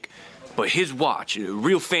break, but his watch, a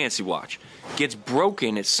real fancy watch, gets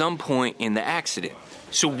broken at some point in the accident.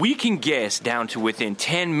 So we can guess down to within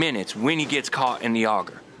 10 minutes when he gets caught in the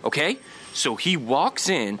auger, okay? So he walks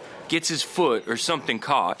in, gets his foot or something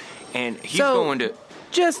caught, and he's going to...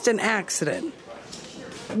 Just an accident.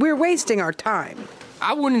 We're wasting our time.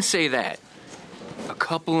 I wouldn't say that. A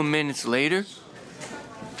couple of minutes later,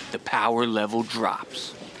 the power level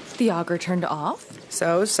drops. The auger turned off?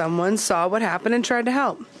 So someone saw what happened and tried to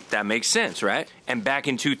help. That makes sense, right? And back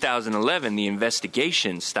in 2011, the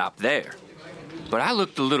investigation stopped there. But I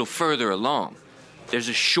looked a little further along. There's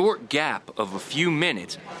a short gap of a few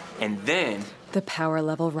minutes, and then... The power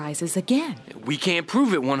level rises again. We can't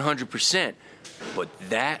prove it 100%, but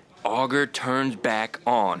that auger turns back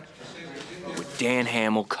on, with Dan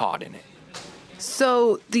Hamill caught in it.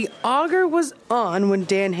 So the auger was on when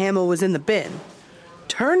Dan Hamill was in the bin,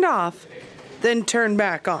 turned off, then turned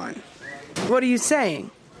back on. What are you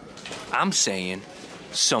saying? I'm saying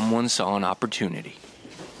someone saw an opportunity.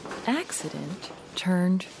 Accident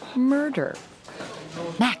turned murder.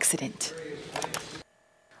 Accident.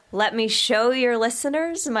 Let me show your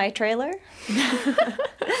listeners my trailer.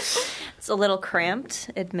 It's a little cramped,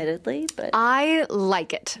 admittedly, but... I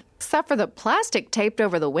like it. Except for the plastic taped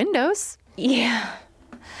over the windows. Yeah.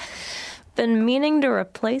 Been meaning to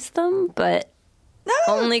replace them, but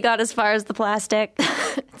only got as far as the plastic.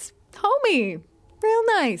 It's homey. Real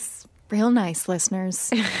nice. Real nice,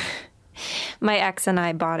 listeners. My ex and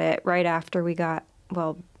I bought it right after we got,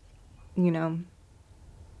 well, you know.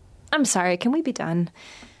 I'm sorry, can we be done?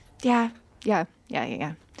 Yeah. Are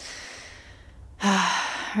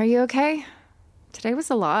you okay? Today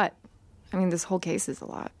was a lot. I mean, this whole case is a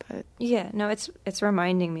lot, but... Yeah, no, it's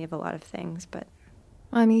reminding me of a lot of things, but...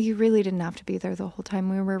 I mean, you really didn't have to be there the whole time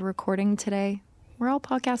we were recording today. We're all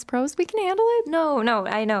podcast pros. We can handle it. No,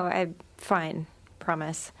 I know. I'm fine.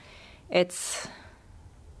 Promise. It's...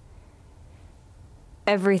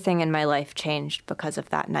 Everything in my life changed because of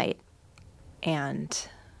that night. And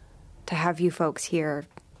to have you folks here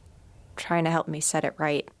trying to help me set it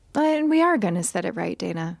right. And we are going to set it right,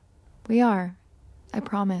 Dana. We are. I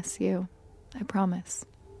promise you. I promise.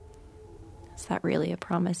 Is that really a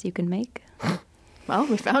promise you can make? Well,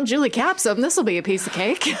 we found Julie Capsum. This will be a piece of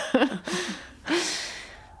cake. And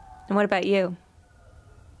what about you?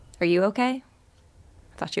 Are you okay?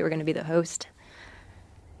 I thought you were going to be the host.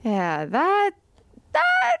 Yeah, that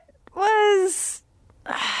was...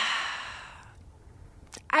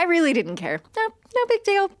 I really didn't care. No big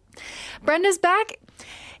deal. Brenda's back.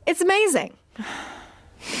 It's amazing.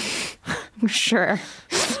 Sure.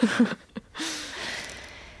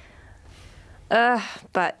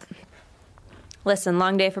 But listen,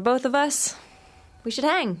 long day for both of us. We should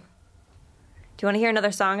hang. Do you want to hear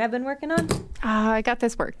another song I've been working on? I got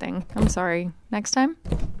this work thing. I'm sorry. Next time?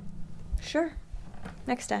 Sure.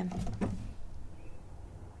 Next time.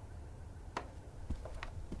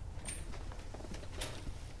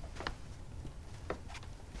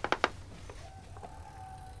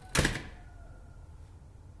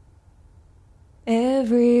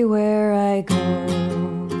 Everywhere I go,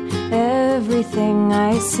 everything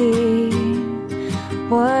I see,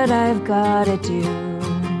 what I've gotta do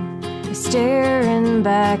is staring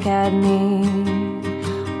back at me.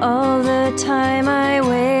 All the time I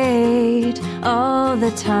wait, all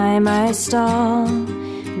the time I stall.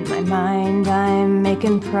 In my mind I'm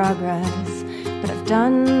making progress, but I've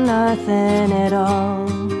done nothing at all.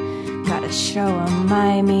 Gotta show 'em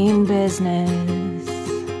I mean business.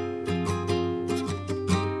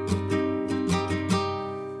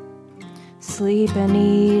 Sleep and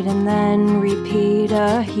eat and then repeat.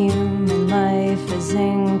 A human life is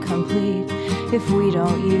incomplete if we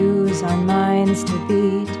don't use our minds to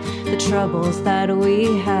beat the troubles that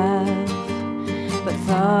we have. But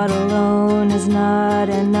thought alone is not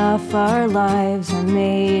enough. Our lives are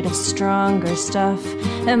made of stronger stuff.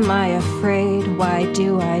 Am I afraid? Why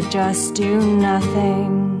do I just do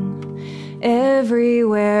nothing?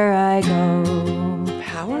 Everywhere I go.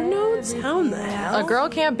 Power nodes? How in the hell? A girl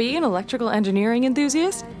can't be an electrical engineering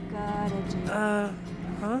enthusiast? Huh?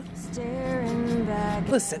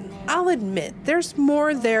 Listen, I'll admit, there's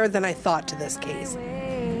more there than I thought to this case.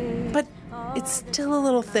 But it's still a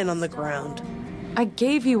little thin on the ground. I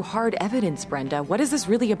gave you hard evidence, Brenda. What is this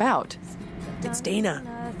really about? It's Dana.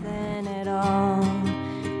 Nothing at all.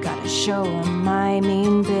 Gotta show 'em my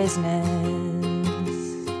mean business.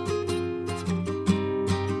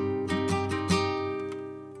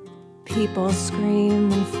 People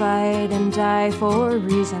scream and fight and die for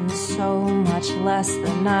reasons so much less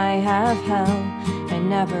than I have hell. I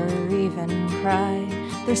never even cry.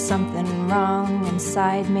 There's something wrong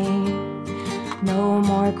inside me. No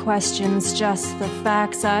more questions, just the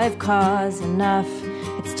facts. I've caused enough.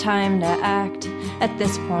 It's time to act. At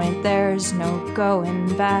this point, there's no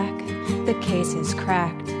going back. The case is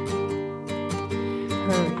cracked.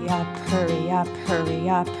 Hurry up, hurry up, hurry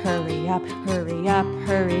up, hurry up, hurry up,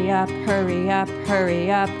 hurry up, hurry up, hurry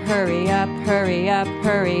up, hurry up, hurry up,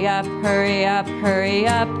 hurry up, hurry up, hurry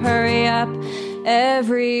up, hurry up,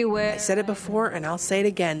 everywhere. I said it before and I'll say it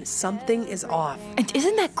again. Something is off. And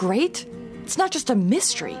isn't that great? It's not just a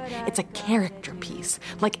mystery. It's a character piece,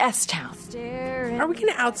 like S-Town. Are we going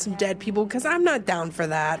to out some dead people? Because I'm not down for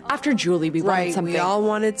that. After Julie, we wanted something. We all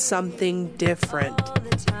wanted something different.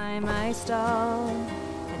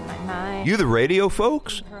 You the radio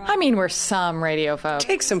folks? I mean, we're some radio folks.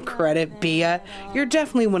 Take some credit, Bia. You're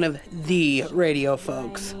definitely one of the radio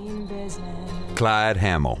folks. Clyde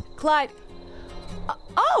Hamill. Clyde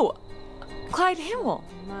Hamill.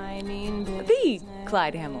 The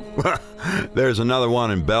Clyde Hamill. There's another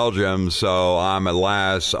one in Belgium, so I'm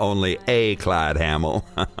alas only a Clyde Hamill.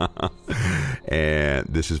 And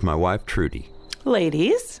this is my wife, Trudy.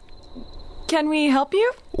 Ladies, can we help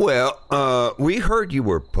you? Well, we heard you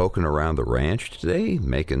were poking around the ranch today,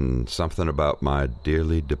 making something about my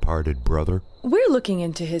dearly departed brother. We're looking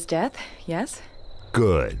into his death, yes.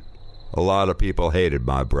 Good. A lot of people hated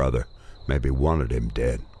my brother. Maybe wanted him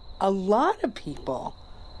dead. A lot of people?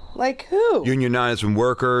 Like who? Unionizing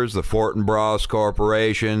workers, the Fortinbras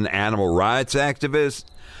Corporation, animal rights activists.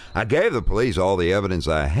 I gave the police all the evidence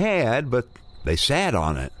I had, but they sat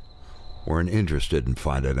on it. Weren't interested in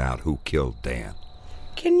finding out who killed Dan.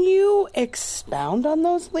 Can you expound on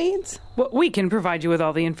those leads? Well, we can provide you with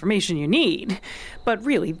all the information you need, but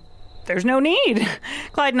really, there's no need.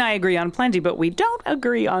 Clyde and I agree on plenty, but we don't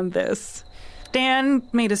agree on this. Dan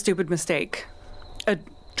made a stupid mistake. A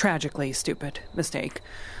tragically stupid mistake.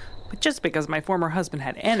 But just because my former husband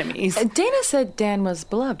had enemies... Dana said Dan was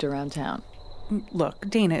beloved around town. Look,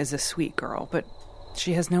 Dana is a sweet girl, but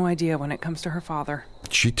she has no idea when it comes to her father.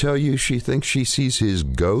 She tell you she thinks she sees his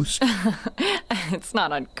ghost? It's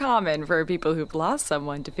not uncommon for people who've lost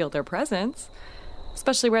someone to feel their presence,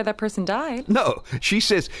 especially where that person died. No, she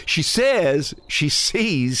says she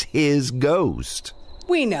sees his ghost.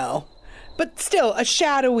 We know, but still a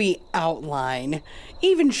shadowy outline.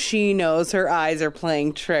 Even she knows her eyes are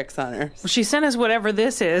playing tricks on her. She sent us whatever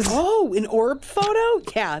this is. Oh, an orb photo?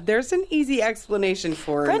 Yeah, there's an easy explanation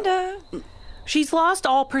for it. Brenda. She's lost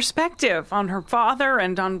all perspective on her father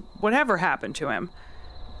and on whatever happened to him.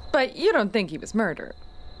 But you don't think he was murdered?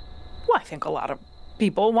 Well, I think a lot of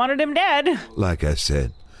people wanted him dead. Like I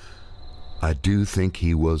said, I do think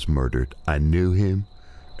he was murdered. I knew him,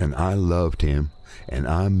 and I loved him, and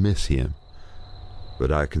I miss him.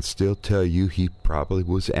 But I can still tell you he probably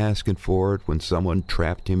was asking for it when someone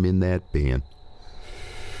trapped him in that bin.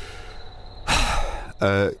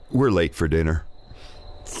 We're late for dinner.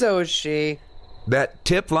 So is she. That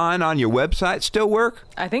tip line on your website still work?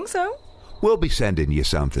 I think so. We'll be sending you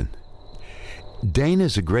something.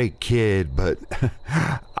 Dana's a great kid, but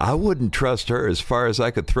I wouldn't trust her as far as I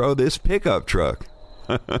could throw this pickup truck.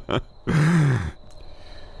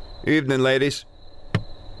 Evening, ladies.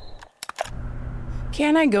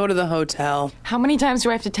 Can I go to the hotel? How many times do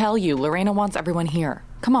I have to tell you? Lorena wants everyone here.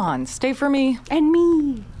 Come on, stay for me. And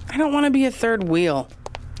me. I don't want to be a third wheel.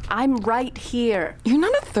 I'm right here. You're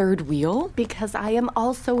not a third wheel? Because I am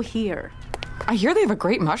also here. I hear they have a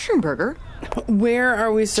great mushroom burger. Where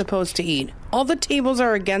are we supposed to eat? All the tables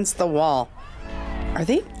are against the wall. Are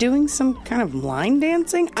they doing some kind of line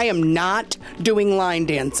dancing? I am not doing line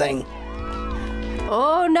dancing.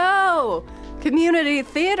 Oh no! Community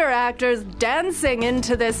theater actors dancing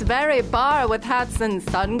into this very bar with hats and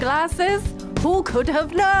sunglasses? Who could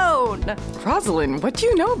have known? Rosalind, what do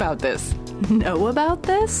you know about this? Know about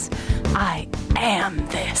this? I am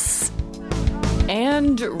this.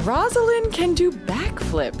 And Rosalind can do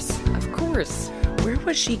backflips, of course. Where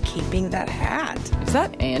was she keeping that hat? Is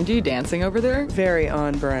that Andy dancing over there? Very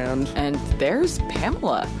on brand. And there's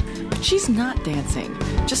Pamela. But she's not dancing,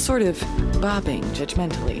 just sort of bobbing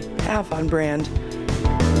judgmentally. Half on brand.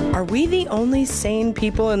 Are we the only sane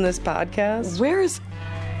people in this podcast? Where's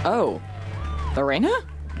Oh, Lorena?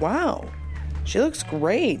 Wow, she looks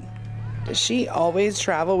great. Does she always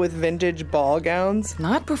travel with vintage ball gowns?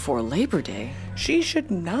 Not before Labor Day. She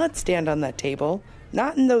should not stand on that table.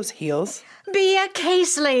 Not in those heels. Bea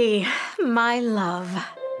Casely, my love.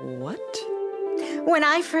 What? When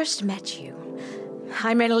I first met you,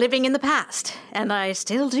 I meant living in the past, and I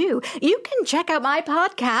still do. You can check out my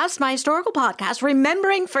podcast, my historical podcast,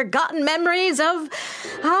 Remembering Forgotten Memories of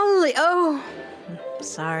Holly. Oh,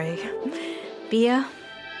 sorry. Bea,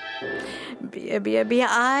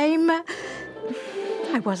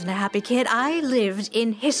 I wasn't a happy kid. I lived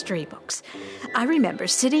in history books. I remember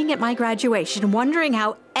sitting at my graduation wondering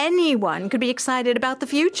how anyone could be excited about the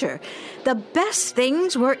future. The best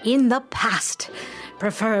things were in the past,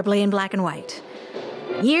 preferably in black and white.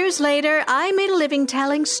 Years later, I made a living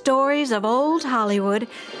telling stories of old Hollywood.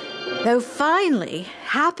 Though finally,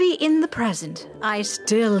 happy in the present, I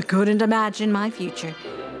still couldn't imagine my future.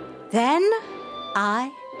 Then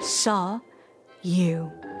I saw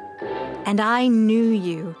you. And I knew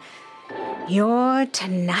you. Your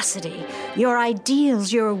tenacity, your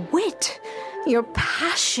ideals, your wit, your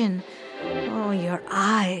passion. Oh, your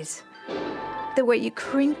eyes. The way you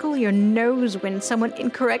crinkle your nose when someone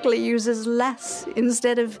incorrectly uses less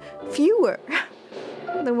instead of fewer.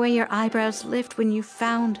 The way your eyebrows lift when you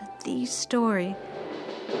found the story.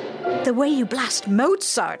 The way you blast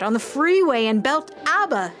Mozart on the freeway and belt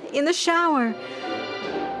ABBA in the shower.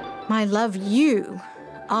 My love, you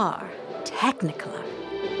are Technicolor.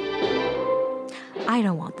 I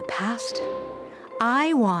don't want the past.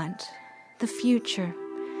 I want the future.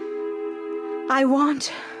 I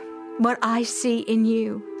want what I see in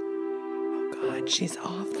you. Oh, God, she's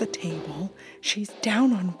off the table. She's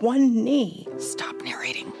down on one knee. Stop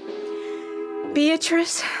narrating.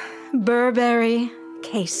 Beatrice Burberry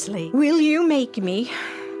Casely, will you make me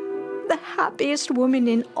the happiest woman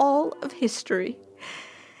in all of history?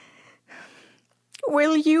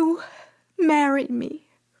 Will you marry me?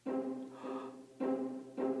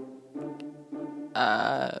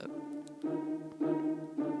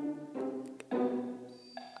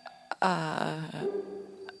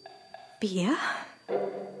 Bea?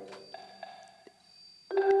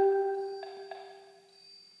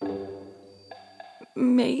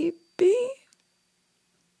 Maybe?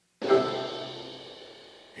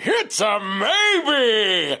 It's a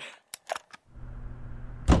maybe!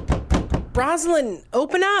 Rosalind,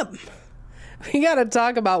 open up. We gotta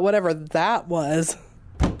talk about whatever that was.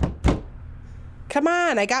 Come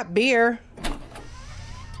on, I got beer.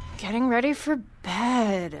 Getting ready for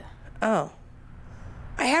bed. Oh.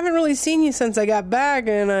 I haven't really seen you since I got back,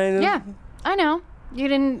 and Yeah, I know. You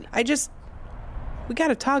didn't... We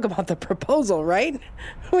gotta talk about the proposal, right?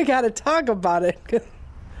 We gotta talk about it.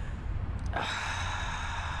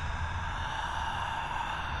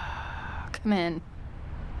 Come in.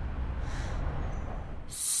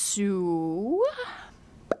 So...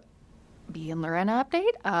 Bea and Lorena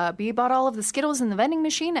update. Bea bought all of the Skittles in the vending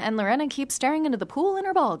machine, and Lorena keeps staring into the pool in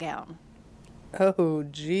her ball gown. Oh,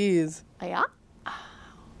 jeez. Yeah?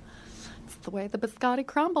 It's the way the biscotti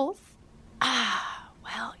crumbles.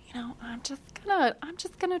 Well, I'm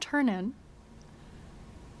just gonna turn in.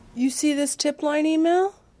 You see this tip line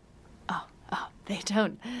email? Oh, they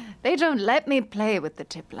don't let me play with the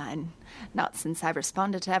tip line. Not since I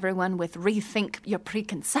responded to everyone with rethink your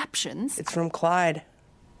preconceptions. It's from Clyde.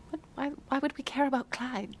 Why would we care about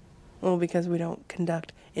Clyde? Well, because we don't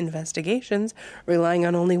conduct investigations relying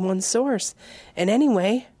on only one source. And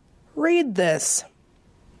anyway, read this.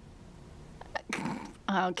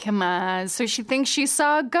 Oh, come on. So she thinks she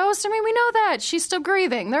saw a ghost? I mean, we know that. She's still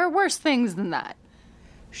grieving. There are worse things than that.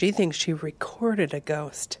 She thinks she recorded a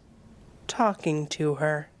ghost talking to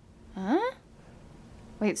her. Huh?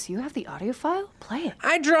 Wait, so you have the audio file? Play it.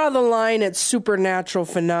 I draw the line at supernatural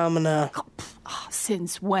phenomena.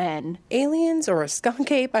 Since when? Aliens or a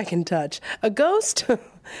skunk ape I can touch. A ghost?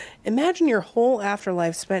 Imagine your whole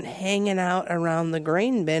afterlife spent hanging out around the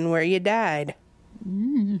grain bin where you died.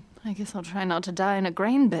 I guess I'll try not to die in a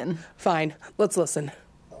grain bin. Fine, let's listen.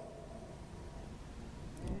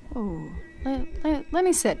 Oh, let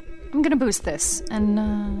me sit. I'm gonna boost this.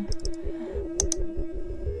 And,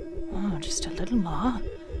 oh, just a little more.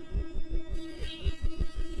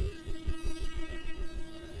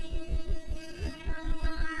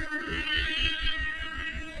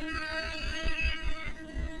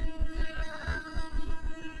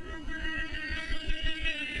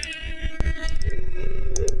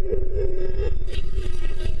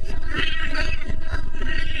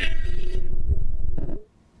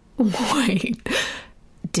 Wait,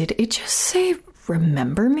 did it just say,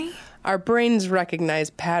 remember me? Our brains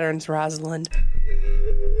recognize patterns, Rosalind.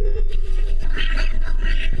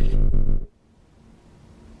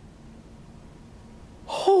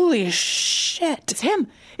 Holy shit. It's him.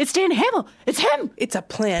 It's Dan Hamill. It's him. It's a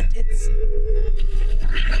plant.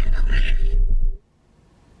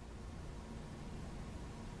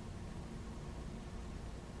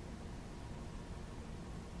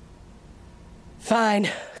 Fine.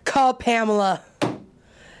 Call Pamela.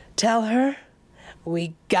 Tell her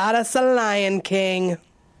we got us a Lion King.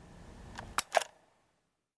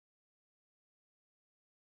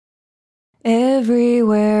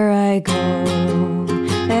 Everywhere I go,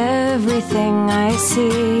 everything I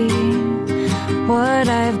see, what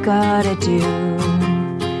I've gotta do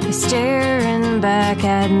is staring back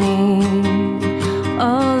at me.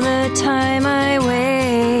 All the time I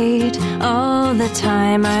wait, all the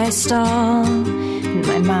time I stall. In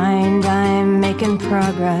my mind I'm making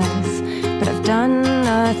progress, but I've done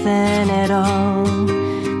nothing at all.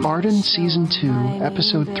 Arden Season 2,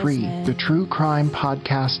 Episode 3, The True Crime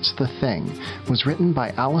Podcast's The Thing, was written by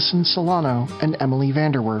Allison Solano and Emily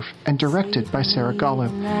VanDerWerff and directed by Sara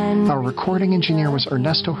Ghaleb. Our recording engineer was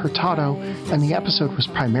Ernesto Hurtado, and the episode was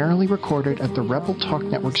primarily recorded at the Rebel Talk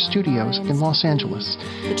Network studios in Los Angeles.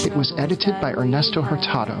 It was edited by Ernesto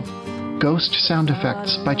Hurtado. Ghost sound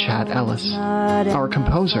effects by Chad Ellis. Our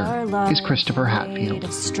composer is Christopher Hatfield.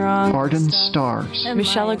 Arden stars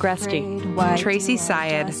Michelle Agresti, Tracey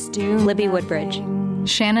Syed, Libby Woodbridge,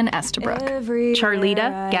 Shannon Estabrook,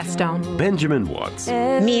 Charlita, Gaston, Benjamin Watts,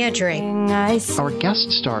 Mia Drake. Our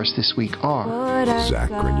guest stars this week are Zach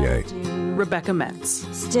Grenier, Rebecca Metz,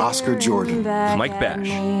 Oscar Jordan, Mike Bash,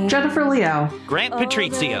 Jennifer Leo, Grant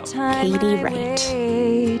Patrizio, Katie Wright.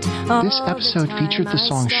 This episode featured the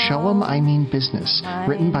song Show 'Em I Mean Business,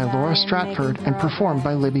 written by Laura Stratford and performed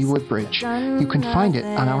by Libby Woodbridge. You can find it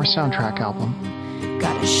on our soundtrack album.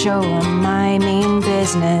 Gotta show 'em I mean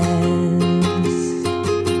business.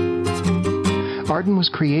 Arden was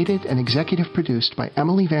created and executive produced by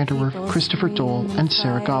Emily VanDerWerff, Christopher Dole, and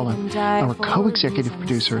Sara Ghaleb. Our co-executive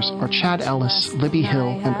producers are Chad Ellis, Libby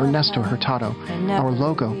Hill, and Ernesto Hurtado. Our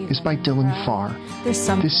logo is by Dylan Farr.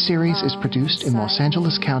 This series is produced in Los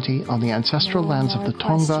Angeles County on the ancestral lands of the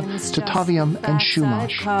Tongva, Tataviam, and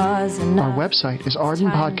Chumash. Our website is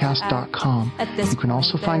ardenpodcast.com. You can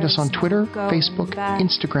also find us on Twitter, Facebook,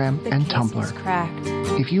 Instagram, and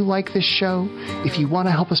Tumblr. If you like this show, if you want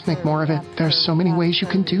to help us make more of it, there's so many ways you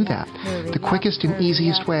can do that. The quickest and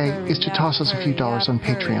easiest way is to toss us a few dollars on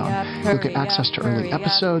Patreon. You'll get access to early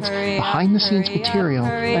episodes, behind-the-scenes material,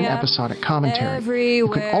 and episodic commentary. You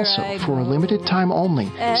can also, for a limited time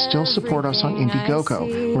only, still support us on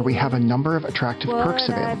Indiegogo, where we have a number of attractive perks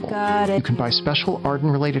available. You can buy special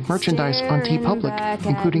Arden-related merchandise on TeePublic,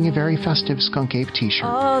 including a very festive Skunk Ape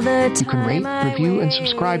t-shirt. You can rate, review, and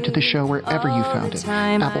subscribe to the show wherever you found it.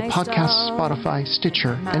 Apple Podcasts, Spotify,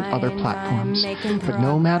 Stitcher, and other platforms. But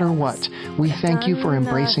no matter what, we thank you for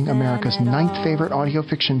embracing America's 9th favorite audio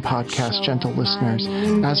fiction podcast, gentle listeners.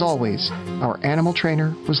 As always, our animal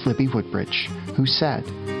trainer was Libby Woodbridge, who said,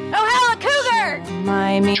 "Oh, hell, a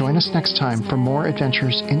cougar!" Join us next time for more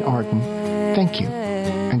adventures in Arden. Thank you,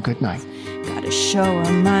 and good night. Gotta show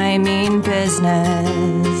 'em I mean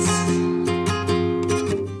business.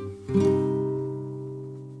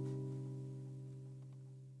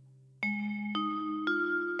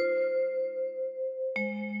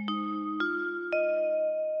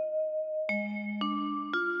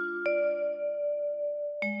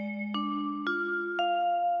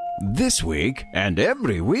 This week, and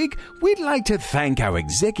every week, we'd like to thank our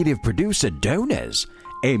executive producer donors,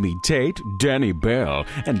 Amy Tate, Danny Bell,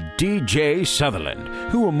 and DJ Sutherland,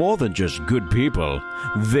 who are more than just good people.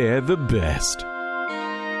 They're the best.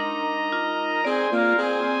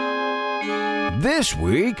 This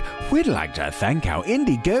week, we'd like to thank our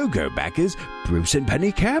Indiegogo backers, Bruce and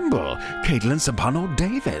Penny Campbell, Caitlin Sapano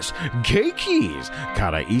Davis, Kay Keys,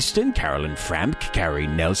 Cara Easton, Carolyn Framp, Carrie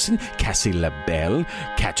Nelson, Cassie LaBelle,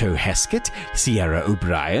 Cato Heskett, Sierra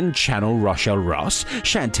O'Brien, Channel Rochelle Ross,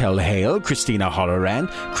 Chantel Hale, Christina Holloran,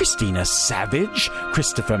 Christina Savage,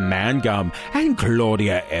 Christopher Mangum, and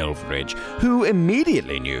Claudia Elfridge, who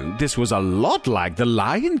immediately knew this was a lot like The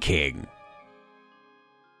Lion King.